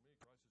gain for me.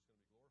 Christ is going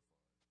to be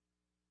glorified.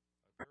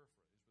 I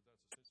paraphrase, but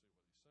that's essentially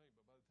what he's saying.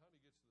 But by the time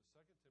he gets to the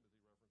 2 Timothy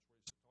reference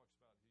where he talks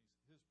about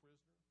he's his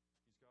prisoner,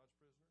 he's God's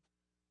prisoner,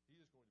 he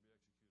is going to be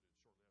executed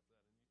shortly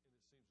after that.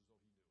 And it seems as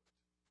though he knew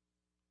it.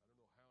 I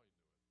don't know how he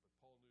knew it, but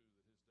Paul knew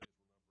that his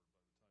days were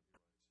numbered by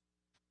the time he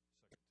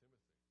writes 2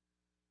 Timothy.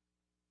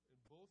 In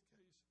both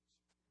cases,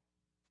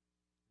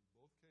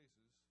 whether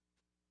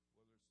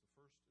it's the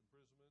first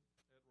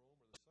imprisonment at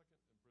Rome or the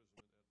second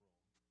imprisonment at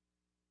Rome,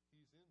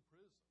 he's in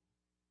prison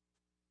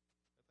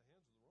at the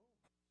hands of the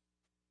Romans.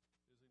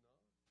 Is he not?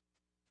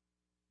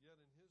 Yet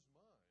in his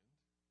mind,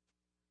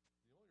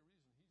 the only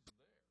reason he's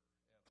there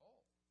at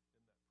all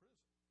in that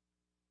prison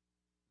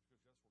is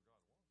because that's where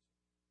God wants him.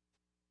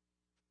 This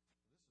is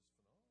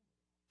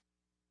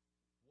phenomenal.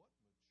 What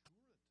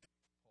maturity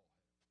Paul had.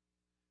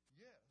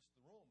 Yes,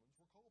 the Romans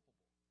were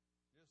culpable.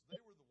 Yes, they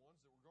were the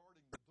ones that were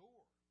guarding the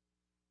door.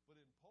 But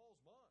in Paul's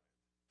mind,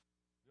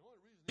 the only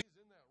reason he's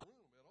in that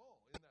room at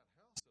all, in that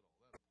house at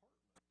all, that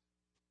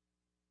apartment,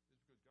 is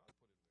because God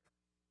put him there.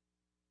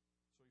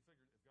 So he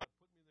figured, if God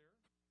put me there,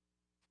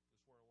 this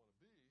is where I want to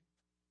be.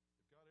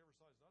 If God ever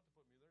decides not to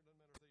put me there, it doesn't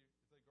matter if they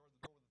guard the door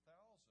with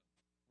 1,000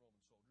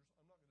 Roman soldiers,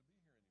 I'm not going to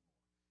be here anymore.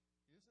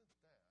 Isn't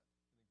that an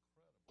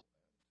incredible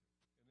attitude?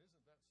 And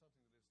isn't that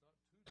something that is not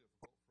too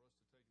difficult for us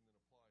to take and then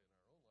apply in our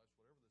own lives? Whatever the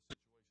situation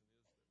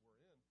is that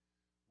we're in,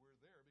 we're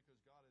there because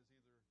God has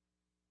either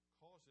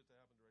caused it to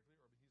happen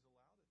directly or he's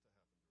allowed it to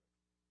happen directly.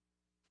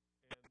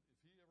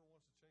 And if he ever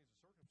wants to change the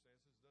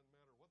circumstances, it doesn't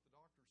matter what the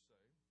doctors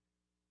say,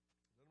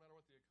 it doesn't matter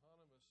what the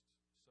economists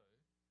say,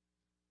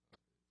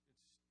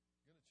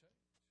 it's going to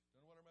change.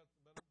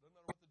 Doesn't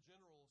matter what the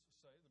generals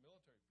say, the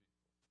military people.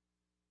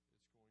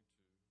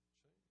 It's going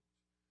to change.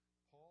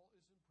 Paul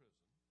is in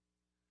prison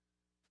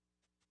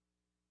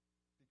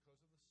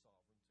because of the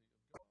sovereignty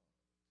of God.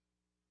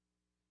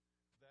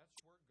 That's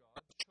where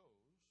God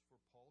chose for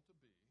Paul to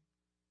be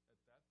at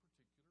that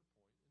particular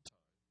point in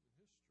time in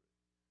history.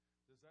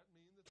 Does that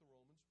mean that the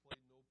Romans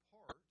played no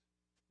part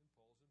in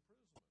Paul's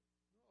imprisonment?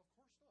 No, of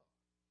course not.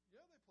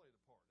 Yeah, they played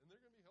a part, and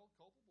they're going to be held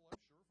culpable, I'm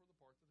sure, for the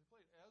part that they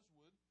played, as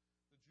would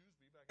the Jews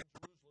be back in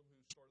Jerusalem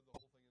who started the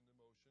whole thing into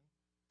motion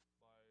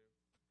by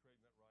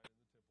creating that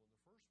riot in the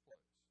temple in the first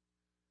place.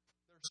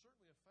 There's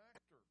certainly a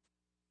factor,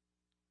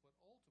 but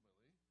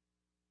ultimately,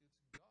 it's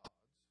God's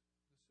decision.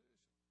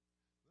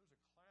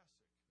 There's a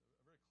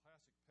very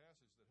classic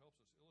passage that helps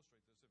us illustrate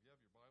this. If you have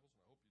your Bibles,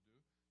 and I hope you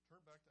do,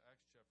 turn back to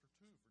Acts chapter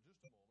 2 for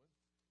just a moment.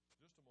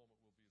 Just a moment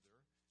we'll be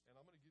there.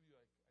 And I'm going to give you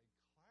a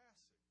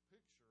classic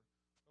picture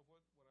of what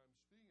I'm speaking of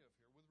here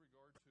with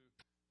regard to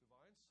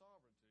divine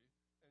sovereignty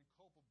and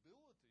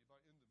culpability by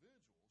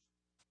individuals,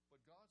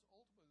 but God's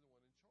ultimately the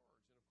one in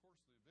charge. And, of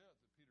course, the event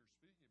that Peter's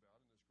speaking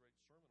about in this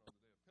great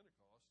sermon on the day of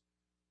Pentecost is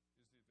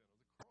the event of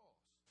the cross.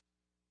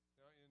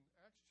 Now, in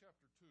Acts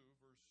chapter 2,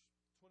 verse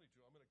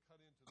 22, I'm going to cut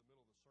into the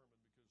middle of the sermon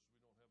because we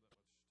don't have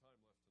that much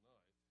time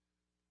left tonight.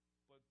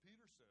 But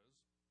Peter says,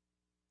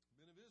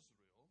 "Men of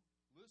Israel,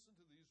 listen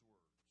to these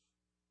words.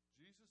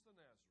 Jesus the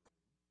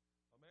Nazarene,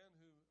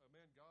 a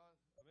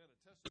man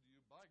attested to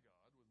you by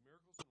God with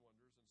miracles and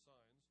wonders and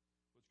signs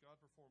which God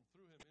performed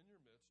through him in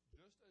your midst,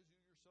 just as you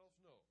yourselves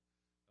know."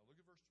 Now look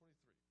at verse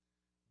 23.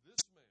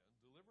 "This man,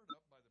 delivered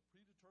up by the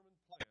predetermined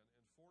plan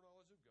and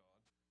foreknowledge of God,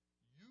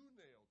 you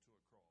nailed to a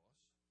cross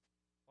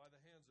by the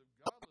hands of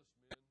godless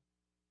men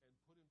and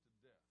put him to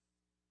death."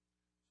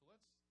 So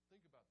let's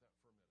think about that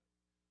for a minute.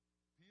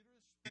 Peter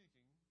is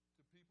speaking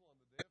to people on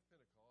the day of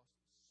Pentecost,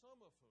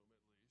 some of whom at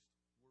least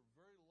were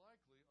very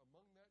likely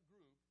among that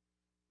group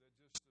that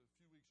just a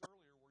few weeks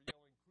earlier were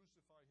yelling,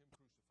 "Crucify him,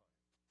 crucify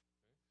him."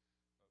 Okay?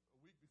 A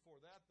week before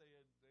that, they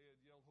had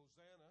yelled,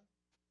 "Hosanna,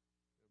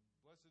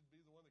 blessed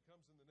be the one that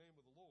comes in the name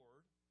of the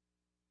Lord."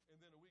 And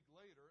then a week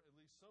later, at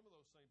least some of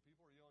those same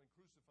people are yelling,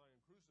 crucify him,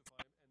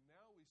 crucify him. And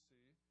now we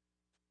see,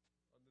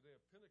 on the day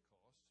of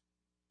Pentecost,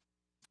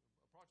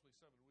 approximately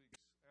 7 weeks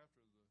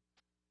after the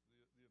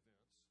events,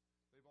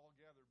 they've all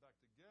gathered back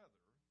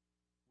together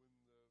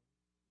when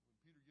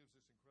Peter gives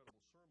this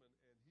incredible sermon,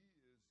 and he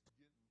is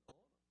getting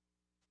on them.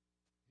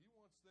 He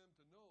wants them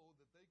to know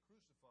that they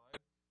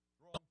crucified the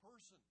wrong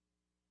person.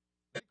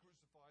 They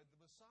crucified the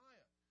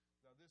Messiah.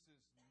 Now, this is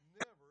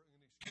never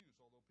an excuse,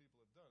 although people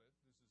have done it.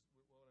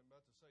 What I'm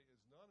about to say is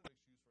not an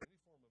excuse for any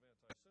form of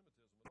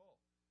anti-Semitism at all.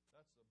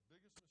 That's the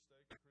biggest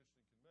mistake a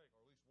Christian can make,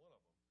 or at least one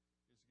of them,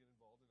 is to get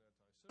involved in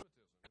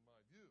anti-Semitism, in my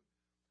view.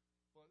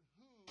 But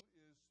who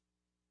is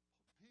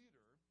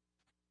Peter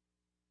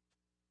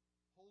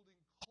holding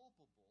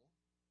culpable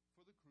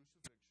for the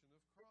crucifixion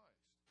of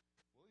Christ?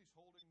 Well, he's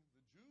holding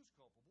the Jews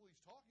culpable.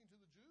 He's talking to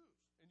the Jews,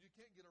 and you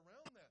can't get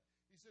around that.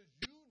 He says,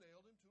 you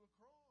nailed him to a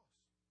cross.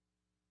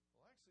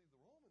 Well, actually,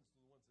 the Romans were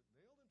the ones that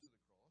nailed him to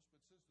the cross,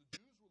 but since the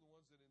Jews were the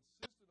ones that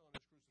insisted on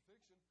his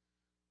crucifixion,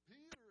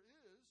 Peter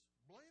is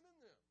blaming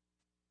them.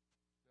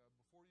 Now,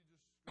 before you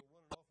just go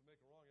running off and make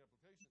a wrong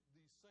application,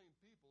 these same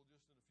people,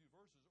 just in a few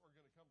verses, are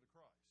going to come to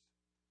Christ.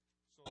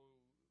 So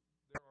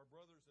they're our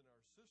brothers and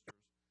our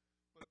sisters,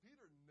 but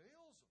Peter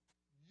nails them.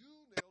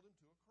 You nailed him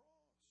to a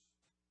cross.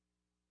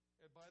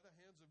 And by the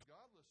hands of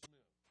godless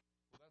men.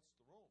 Well, that's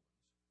the Romans.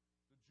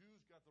 The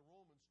Jews got the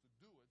Romans to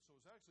do it, so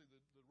it's actually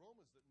the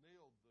Romans that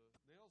nailed the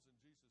nails in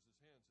Jesus'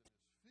 hands and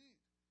his feet.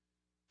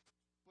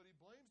 But he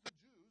blames the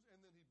Jews,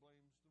 and then he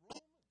blames the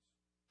Romans.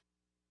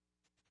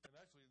 And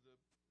actually,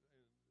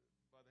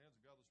 by the hands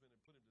of godless men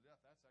and put him to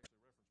death, that's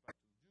actually a reference back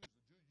to the Jews.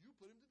 The Jews, you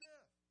put him to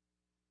death.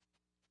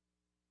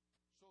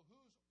 So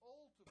who's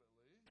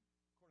ultimately,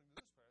 according to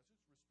this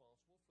passage,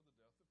 responsible for the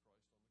death of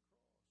Christ on the cross?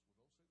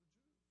 Well, don't say the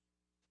Jews.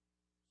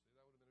 See,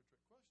 that would have been a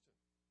trick question.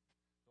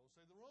 Don't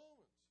say the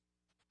Romans.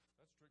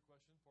 That's trick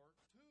question part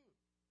 2.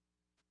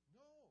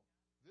 No.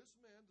 This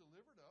man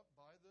delivered up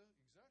by the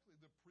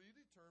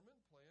predetermined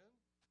plan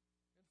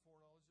and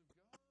foreknowledge of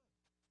God.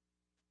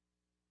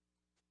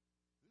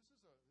 This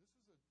is a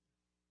penetrating one.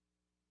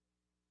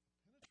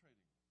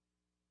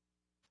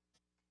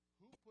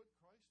 Who put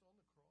Christ on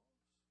the cross?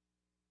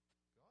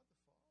 God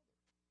the Father,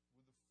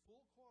 with the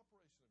full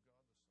cooperation of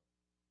God the Son.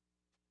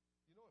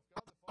 You know, if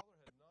God the Father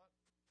had not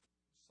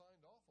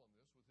signed off on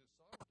this with his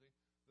sovereignty,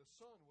 the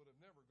Son would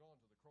have never gone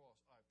to the cross,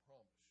 I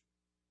promise you.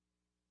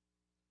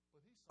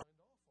 But he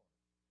signed off on it.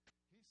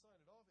 He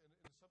signed it off, and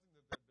it's something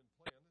that had been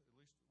planned, at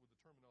least with the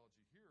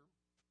terminology here.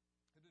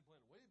 It had been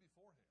planned way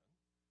beforehand.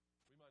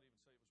 We might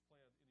even say it was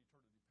planned in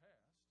eternity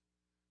past.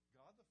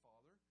 God the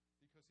Father,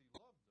 because he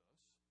loved us,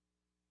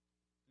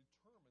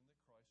 determined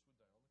that Christ would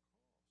die on the cross.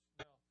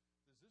 Now,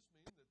 does this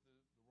mean that the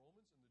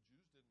Romans and the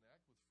Jews didn't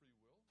act with free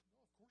will?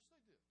 No, of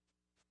course they did.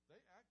 They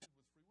acted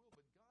with free will,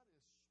 but God is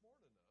smart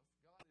enough,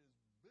 God is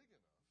big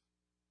enough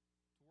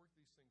to work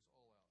these things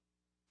all out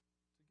together.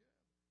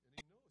 And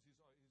he knows he's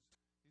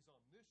omniscient, and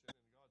God's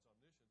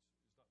omniscience is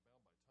not bound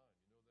by time.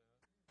 You know that?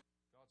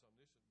 God's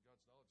omniscient,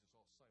 God's knowledge is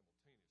all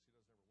simultaneous. He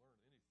doesn't ever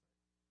learn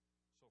anything.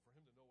 So for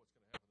him to know what's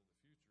going to happen in the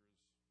future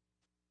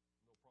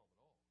is no problem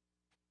at all.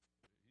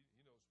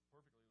 He knows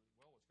perfectly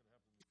well what's going to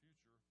happen in the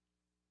future,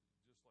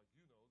 just like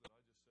you know that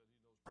I just said he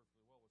knows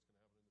perfectly well what's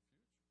going to happen in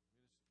the future.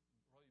 I mean,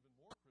 it's probably even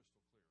more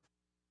crystal clear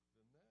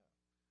than that.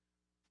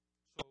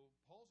 So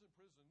Paul's in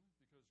prison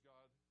because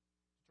God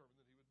determined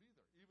that he would be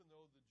there, even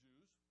though the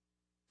Jews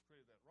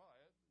created that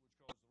riot, which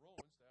caused the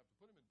Romans to have to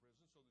put him in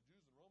prison. So the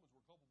Jews and Romans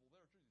were culpable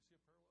there too. Do you see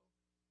a parallel?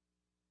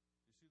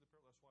 You see the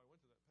parallel? That's why I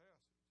went to that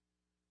passage.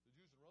 The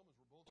Jews and Romans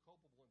were both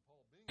culpable in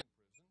Paul being in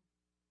prison,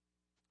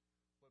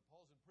 but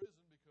Paul's in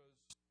prison because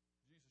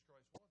Jesus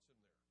Christ wants him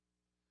there.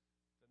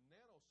 The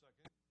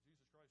nanosecond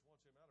Jesus Christ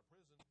wants him out of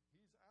prison,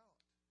 he's out.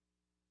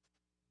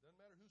 Doesn't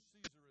matter who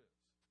Caesar is,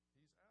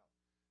 he's out.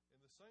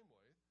 In the same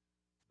way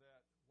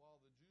that while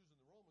the Jews and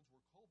the Romans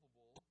were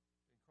culpable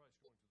in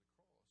Christ going to the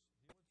cross,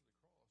 he went to the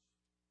cross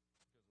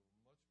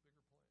because of a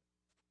much bigger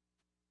plan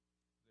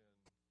than just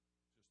the Jews and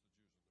the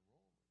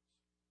Romans.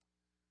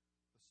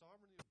 The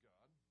sovereignty of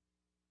God,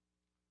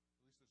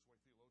 at least this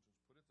is the way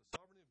theologians put it, the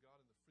sovereignty of God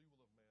and the free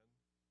will of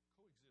man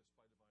coexist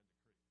by divine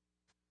decree.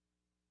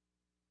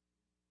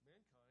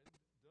 Mankind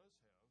does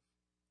have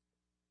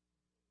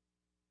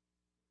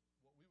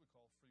what we would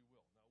call free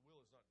will. Now,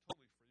 will is not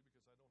totally free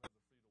because I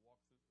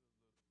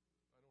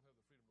don't have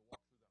the freedom to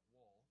walk through that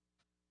wall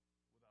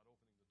without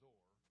opening the door.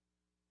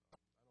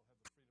 I don't have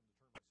the freedom to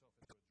turn myself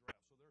into a giraffe.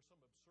 So there are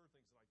some absurd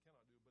things that I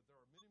cannot do, but there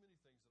are many, many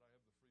things that I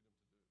have the freedom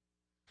to do.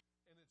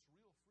 And it's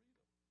real freedom.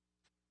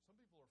 Some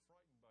people are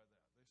frightened by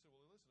that. They say,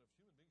 well, listen, if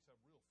human beings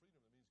have real freedom,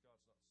 that means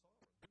God's not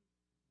sovereign. Where'd you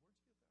get that from?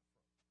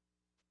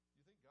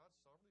 You think God's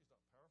sovereignty is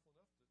not powerful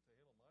enough to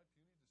handle my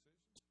puny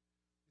decisions?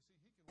 You see,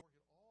 he can work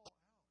it all out.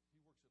 He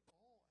works it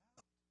all out.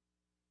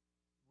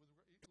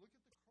 Look at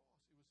the cross.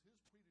 It was his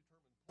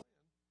predetermined plan,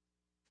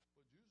 but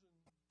the Jews and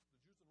Romans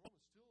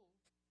still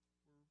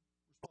were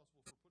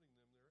responsible for putting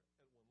them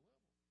there at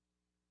one level.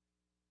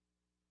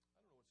 I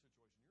don't know what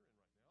situation you're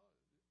in right now.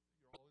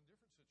 You're all in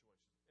different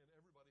situations, and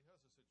everybody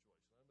has a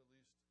situation. I'm at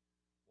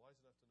Wise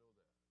enough to know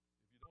that.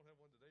 If you don't have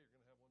one today, you're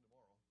going to have one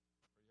tomorrow,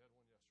 or you had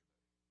one yesterday.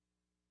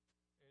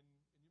 And you may be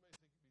thinking, well,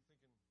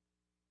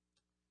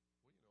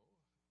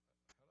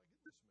 how did I get in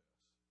this mess?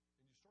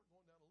 And you start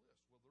going down a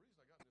list. Well, the reason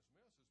I got in this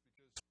mess is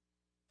because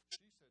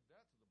she said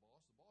that to the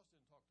boss. The boss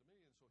didn't talk to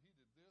me, and so he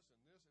did this,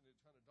 and it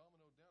kind of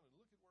dominoed down. And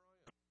look at where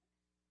I am.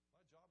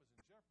 My job is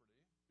in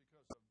jeopardy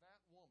because of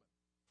that woman.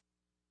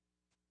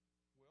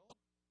 Well,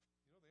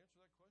 the answer to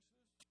that question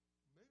is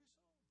maybe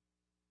so.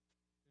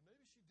 And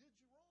maybe she did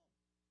you wrong. I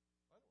don't know.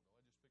 I just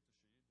picked a she just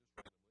randomly.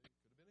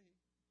 It could have been a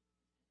he.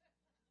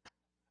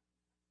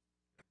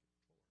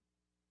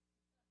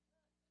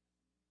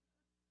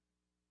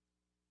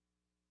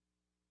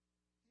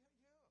 Gotta get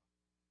control of her. Yeah.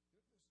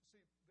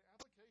 See, the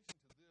application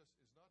to this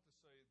is not to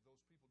say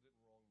those people didn't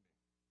wrong me.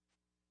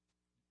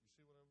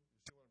 You see what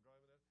I'm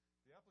driving at?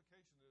 The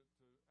application to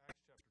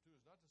Acts chapter 2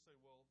 is not to say,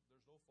 well,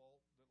 there's no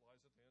fault that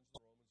lies at the hands of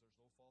the Romans. There's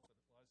no fault that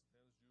lies at the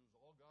hands of the Jews.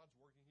 All God's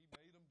working. He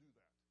made them do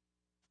that.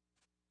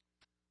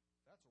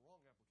 That's a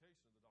wrong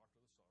application of the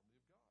doctrine of the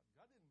sovereignty of God.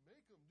 God didn't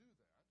make them do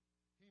that.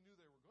 He knew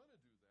they were going to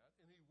do that,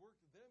 and he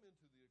worked them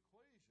into the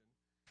equation for his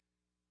own glory.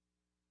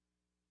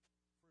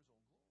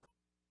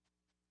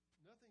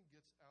 Nothing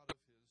gets out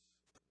of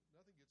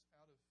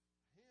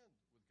hand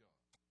with God.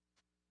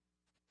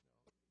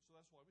 Now, so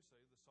that's why we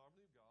say the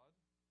sovereignty of God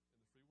and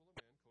the free will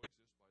of man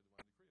coexist by divine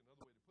decree.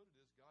 Another way to put it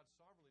is God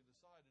sovereignly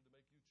decided to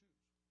make you choose.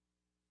 Okay?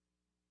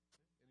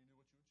 And he knew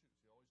what you would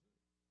choose. He always knew.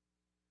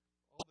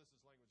 All this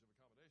is language of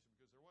accommodation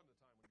because there wasn't a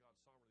time when God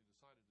sovereignly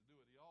decided to do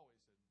it. He always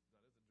had done it.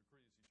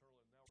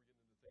 The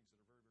decree is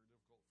eternal, and now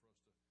we're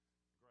getting into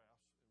things that are very,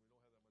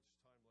 very difficult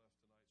for us to grasp,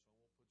 and we don't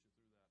have that much time left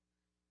tonight, so I won't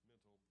put you through that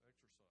mental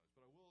exercise.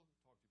 But I will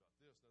talk to you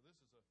about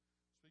this. Now,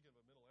 speaking of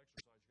a mental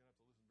exercise,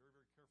 you're going to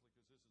have to listen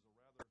very, very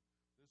carefully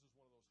because this is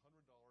one of those $100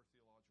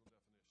 theological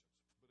definitions.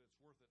 But it's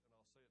worth it, and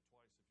I'll say it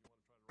twice. If you want to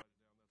try to write it down, that's okay.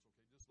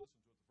 Just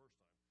listen to it the first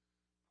time.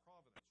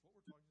 Providence. What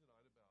we're talking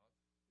tonight about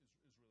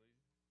is really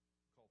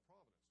called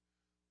providence.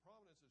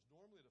 Providence is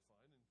normally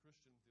defined in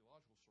Christian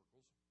theological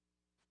circles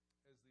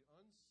as the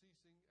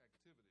unceasing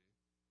activity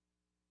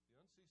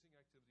of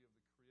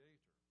the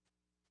Creator.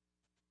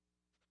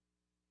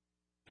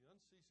 The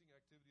unceasing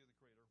activity of the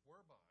Creator,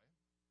 whereby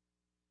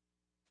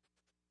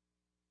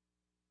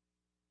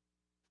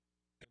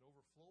an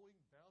overflowing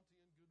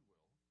bounty and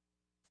goodwill.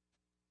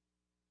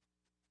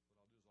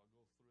 What I'll do is I'll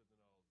go through it,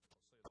 and then I'll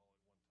say it all at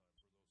one time for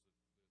those that don't have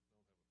a pen.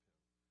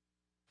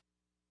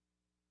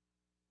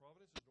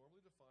 Providence is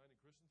normally defined in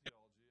Christian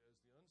theology as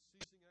the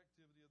unceasing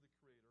activity of the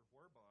Creator,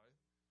 whereby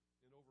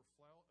in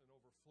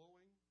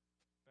overflowing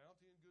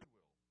bounty and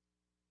goodwill,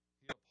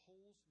 he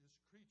upholds his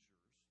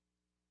creatures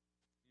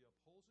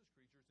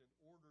in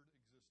ordered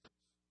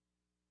existence.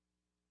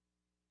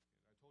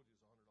 And I told you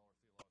it's a $100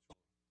 theological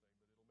thing,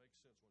 but it'll make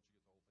sense once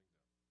you get the whole thing down.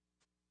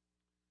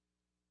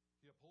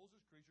 He upholds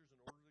his creatures in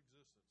ordered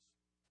existence,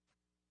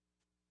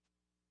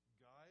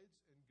 guides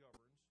and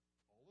governs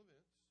all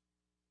events,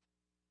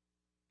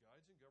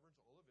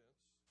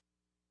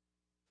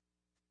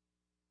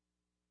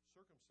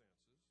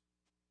 circumstances,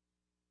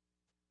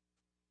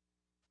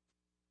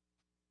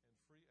 and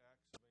free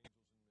acts of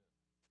angels and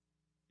men.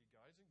 He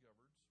guides and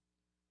governs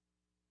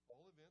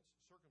all events,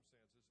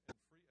 circumstances, and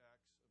free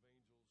acts of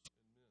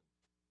angels and men,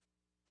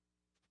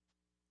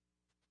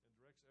 and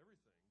directs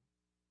everything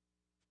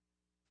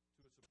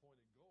to its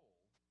appointed goal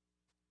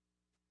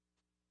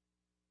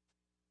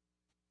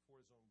for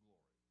his own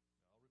glory. Now,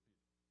 I'll repeat it.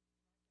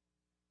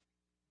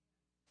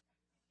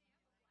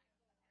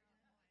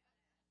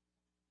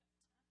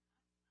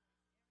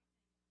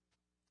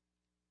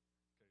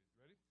 Okay,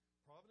 ready?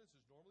 Providence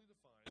is normally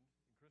defined in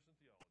Christian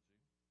theology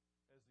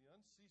as the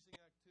unceasing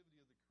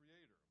activity of the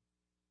Creator,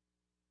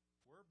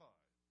 whereby,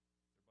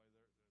 everybody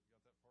there,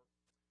 got that part?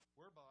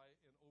 Whereby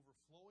in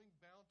overflowing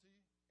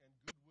bounty and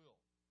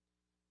goodwill.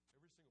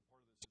 Every single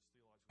part of this is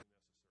theologically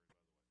necessary, by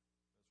the way. That's what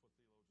theologians do. They spend a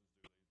lot of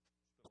time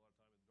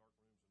in dark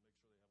rooms and make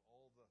sure they have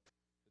all the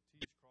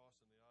T's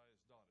crossed and the I's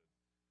dotted.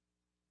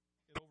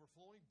 In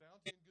overflowing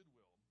bounty and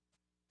goodwill,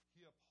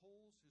 he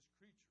upholds his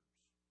creatures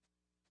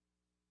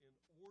in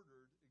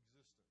ordered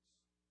existence.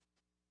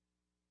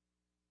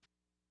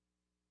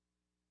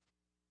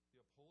 He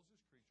upholds his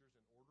creatures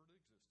in ordered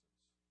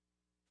existence,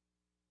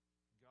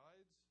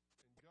 guides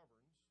and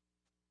governs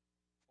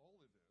all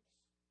events,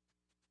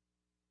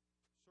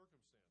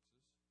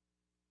 circumstances,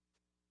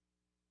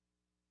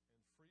 and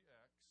free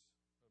acts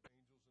of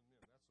angels and men.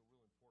 That's a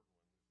real important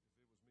one. If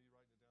it was me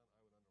writing it down, I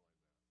would underline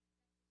that.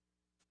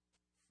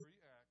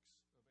 Free acts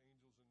of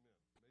angels and men.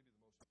 Maybe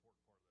the most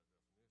important part of that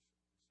definition.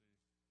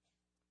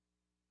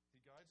 You see,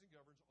 he guides and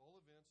governs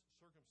all events,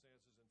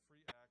 circumstances, and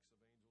free acts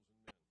of angels and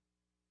men,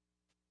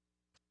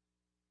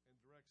 and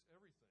directs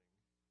everything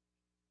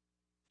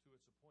to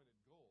its appointed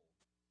goal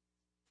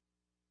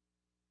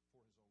for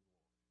his own glory.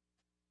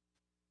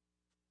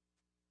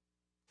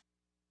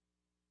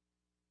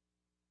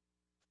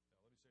 Now,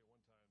 let me say it one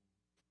time, just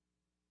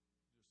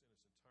in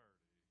its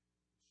entirety, so if you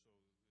weren't writing, you can get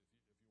that.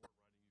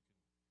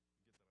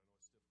 I know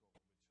it's difficult when we chop it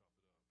up.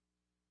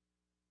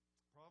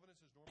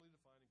 Providence is normally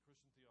defined in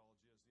Christian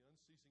theology as the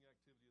unceasing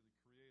activity of the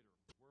Creator,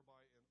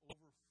 whereby an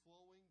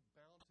overflowing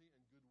bounty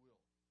and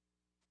goodwill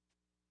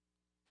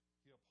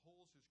He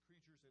upholds His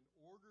creatures in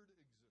ordered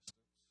existence.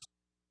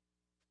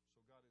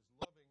 So God is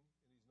loving,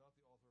 and He's not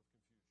the author of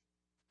confusion.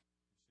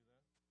 You see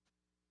that?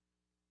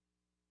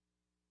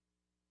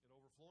 In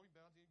overflowing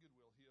bounty and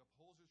goodwill, He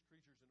upholds His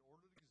creatures in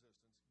ordered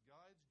existence,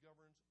 guides,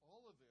 governs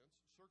all events,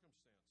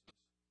 circumstances,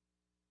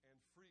 and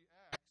free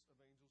acts of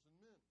angels and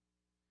men.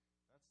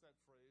 That's that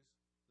phrase,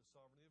 the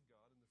sovereignty of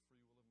God and the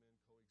free will of men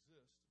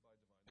coexist by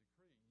divine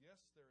decree. Yes,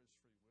 there is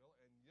free will,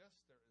 and yes,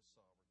 there is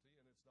sovereignty,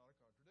 and it's not a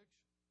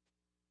contradiction.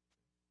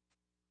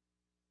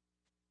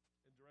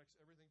 And directs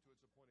everything to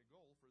its appointed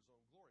goal for His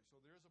own glory.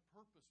 So there is a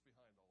purpose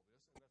behind all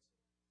this, and that's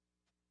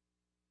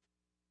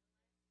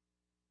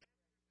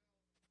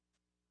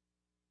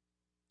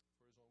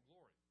for His own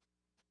glory. Yeah.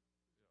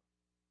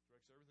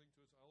 Directs everything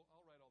to its...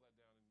 I'll write all that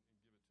down and give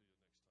it to you next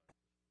time. So I don't have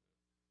to edit the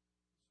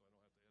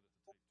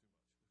tape too much. Okay.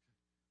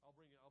 I'll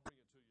bring it to you in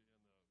written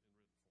form.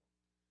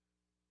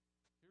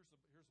 Here's the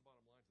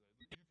bottom line today.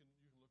 You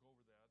can look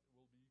over that.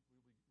 We'll be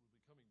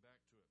coming back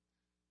to it.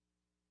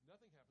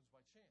 Nothing happens by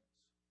chance.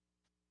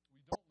 We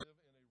don't live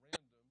in a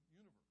random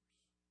universe.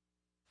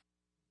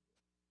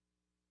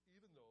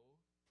 Even though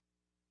it's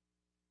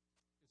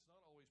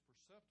not always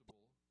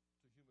perceptible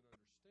to human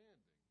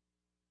understanding,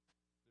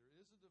 there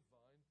is a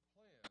divine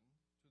plan to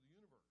the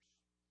universe.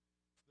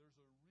 There's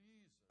a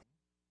reason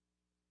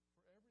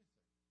for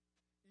everything.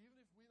 Even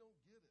if we don't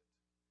get it,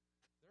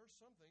 there are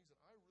some things that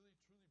I really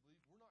truly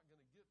believe we're not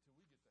going to get till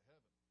we get to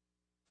heaven.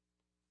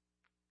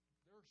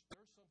 There are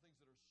some things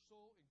that are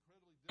so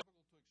incredibly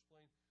difficult to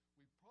explain,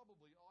 we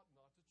probably ought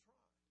not to try.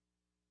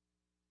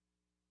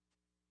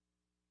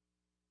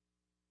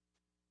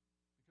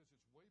 Because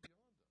it's way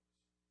beyond us.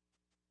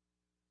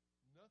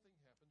 Nothing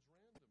happens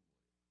randomly.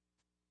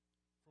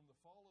 From the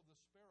fall of the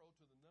sparrow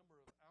to the number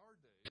of our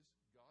days,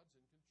 God's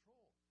in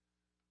control.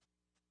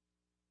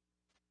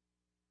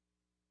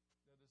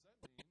 Now, does that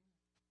mean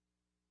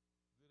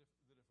that if a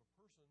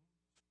person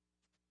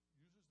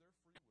uses their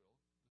free will,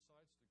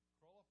 decides to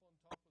crawl up on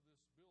top of this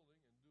building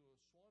and do a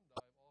swan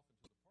dive off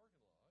into the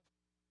parking lot,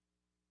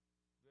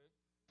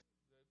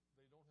 that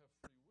they don't have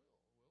free will?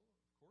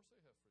 Well, of course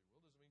they have free will.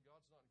 Does it mean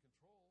God's not in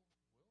control?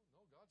 Well,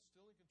 no, God's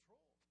still in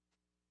control.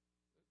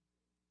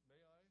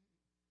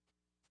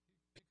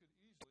 He could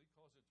easily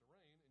cause it to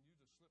rain and you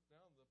just slip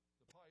down the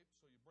pipe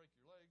so you break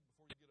your leg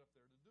before you get up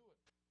there to do it.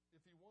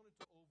 If He wanted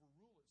to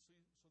overrule it,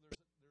 see, so there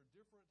are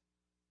different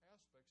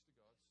aspects to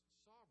God's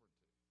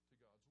sovereignty, to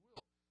God's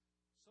will.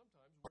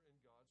 Sometimes we're in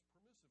God's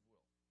permissive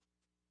will.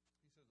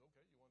 He says,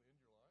 okay, you want to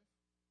end your life?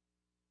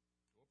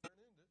 Go up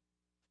there and end it.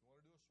 You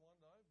want to do a swan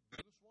dive?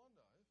 Do the swan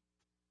dive.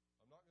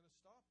 I'm not going to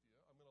stop you.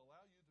 I'm going to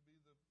allow you to be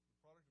the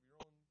product of your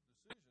own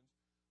decisions.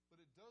 But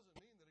it doesn't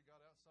mean that it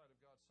got outside of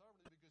God's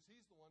sovereignty, because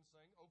He's the one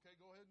saying, okay,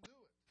 go ahead and do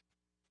it.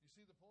 You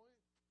see the point?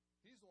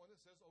 He's the one that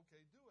says,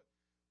 okay, do it.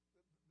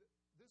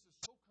 This is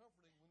so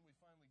comforting when we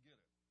finally get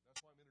it.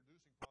 That's why I'm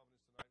introducing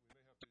providence tonight. We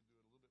may have to do it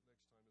a little bit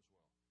next time as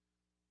well.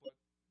 But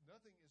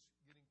nothing is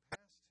getting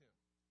past Him.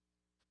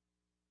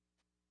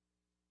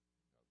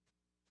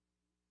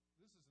 Now,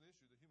 this is an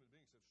issue that human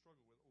beings have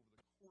struggled with over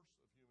the course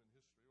of human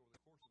history, over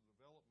the course of the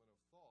development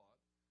of thought.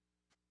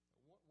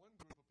 One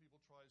group of people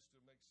tries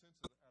to make sense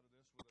out of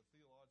this with a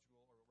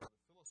theological, or rather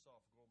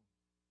philosophical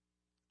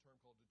term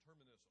called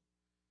determinism.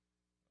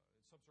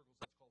 In some circles,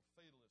 that's called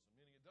fatalism,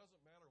 meaning it doesn't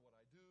matter what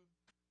I do.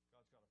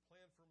 God's got a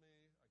plan for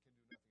me. I can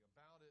do nothing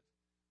about it.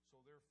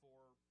 So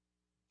therefore,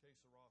 que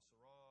sera,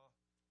 sera.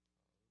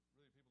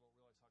 Really, people don't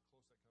realize how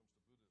close that comes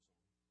to Buddhism.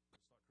 It's not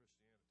Christianity.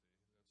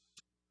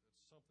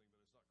 That's something,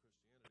 but it's not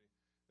Christianity.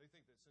 They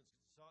think that since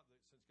God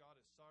is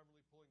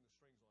sovereignly pulling the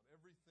strings on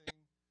everything,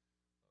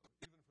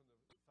 even from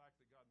the fact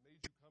that God made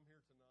you come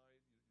here tonight,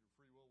 your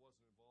free will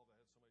wasn't involved.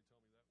 I had somebody tell me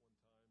that one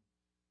time.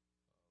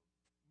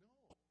 No,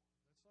 that's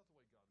not the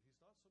way God is. He's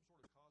not some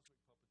sort of cosmic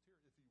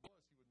puppeteer. If He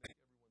was, He would make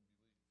everyone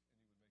believe, and He would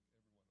make everyone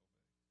obey.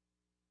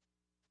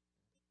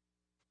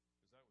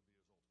 Because that would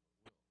be His ultimate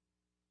will.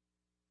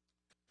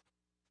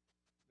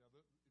 Now,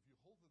 if you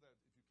hold to that,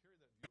 if you carry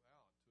that view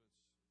out to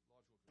its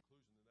logical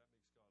conclusion, then that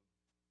makes God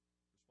responsible for sin.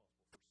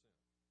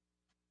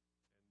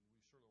 And we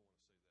sure don't want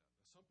to say that.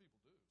 Now, some people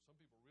do. Some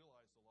people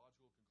realize the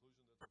logical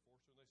conclusion that they're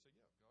forced to, and they say,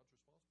 yeah, God's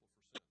responsible for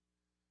sin.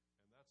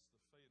 And that's the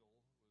fatal,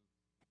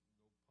 with no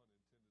pun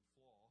intended,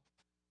 flaw in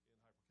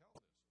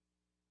hyper-Calvinism.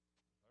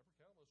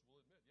 Hyper-Calvinists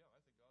will admit, yeah,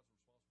 I think God's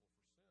responsible for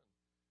sin.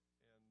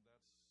 And that's not the way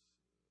God is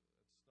presented.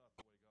 There are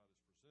some forms of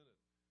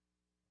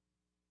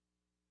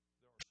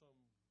moderate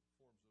Calvinism that have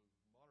taken care of that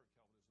objection,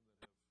 but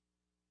I'm talking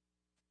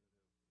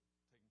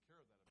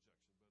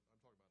about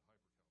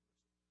hyper-Calvinism.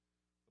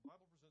 The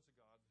Bible presents a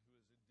God who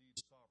is indeed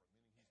sovereign,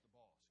 meaning He's the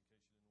boss, in case you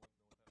didn't know what that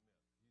meant.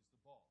 He's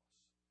the boss,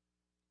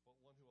 but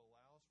one who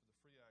allows for the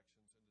free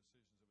actions and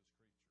decisions of His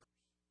creatures.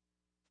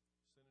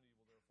 Sin and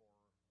evil, therefore,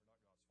 are not God's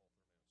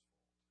fault, they're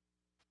man's fault.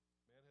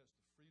 Man has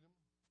the freedom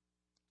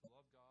to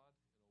love God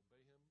and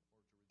obey Him,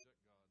 or to reject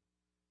God and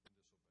disobey Him.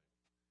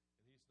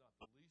 And he's not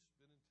the least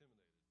bit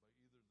intimidated by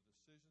either the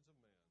decisions of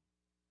man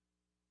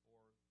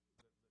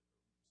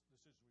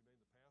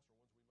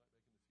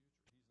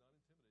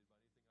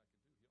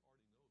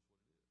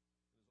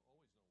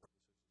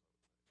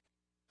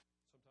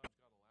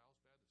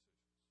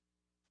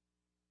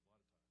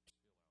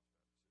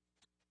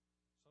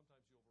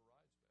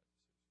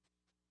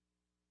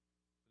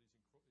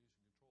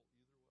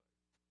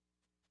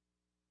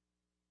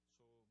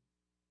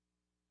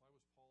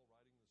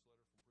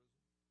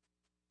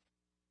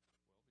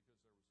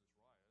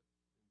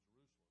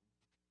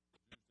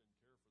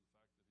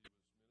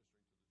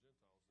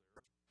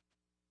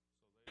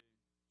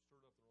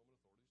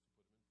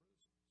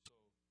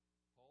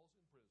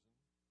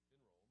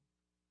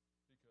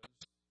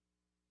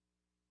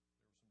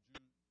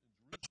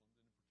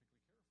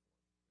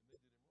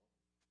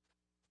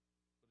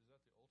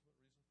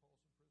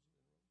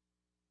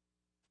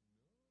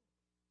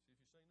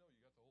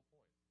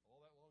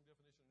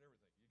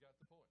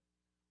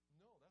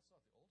that's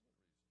not the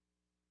ultimate reason.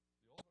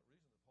 The ultimate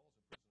reason that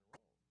Paul's in prison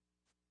in Rome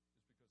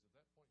is because at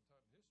that point in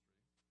time in history,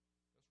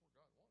 that's where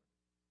God wanted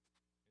him.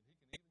 And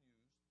he can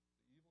even use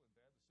the evil and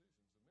bad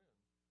decisions of men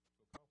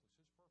to accomplish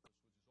his purpose,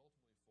 which is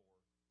ultimately for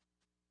his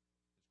glory.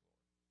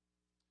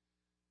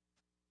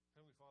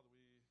 Heavenly Father,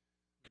 we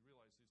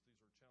realize these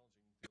are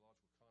challenging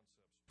theological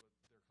concepts,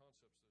 but they're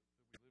concepts that we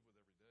live with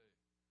every day.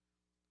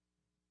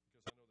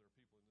 Because I know there are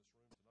people in this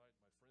room tonight,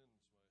 my friends,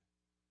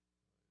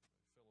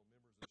 my fellow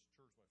members of this church, my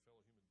fellow human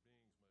beings,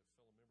 my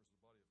fellow members of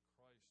the body of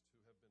Christ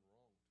who have been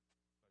wronged by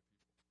people.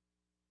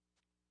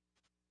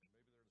 And maybe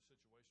they're in a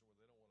situation where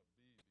they don't want to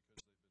be because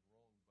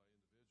they've been wronged by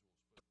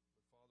individuals.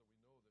 But Father,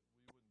 we know that we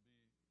wouldn't be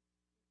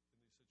in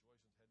these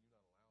situations had you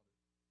not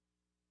allowed it.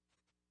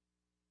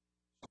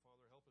 So,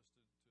 Father, help us to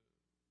achieve a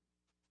proper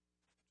perspective here.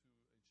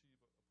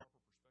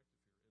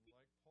 And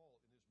like Paul,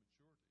 in his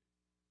maturity,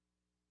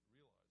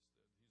 realize that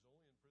he's only in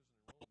prison in Rome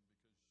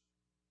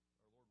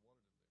because our Lord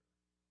wanted him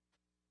there.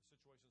 The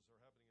situations are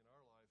happening in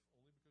our life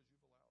only because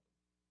you've allowed them.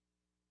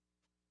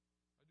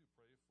 I do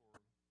pray for my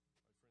friends here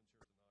tonight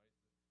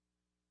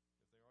that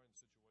if they are in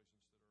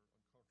situations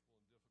that are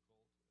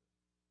uncomfortable and difficult,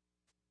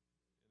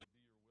 and it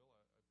be your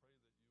will, I pray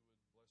that you would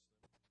bless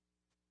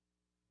them,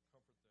 comfort them,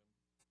 either remove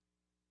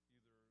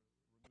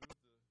the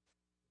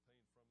pain from them or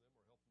help them to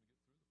get through the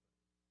pain.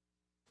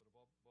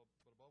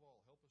 But above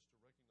all, help us to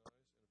recognize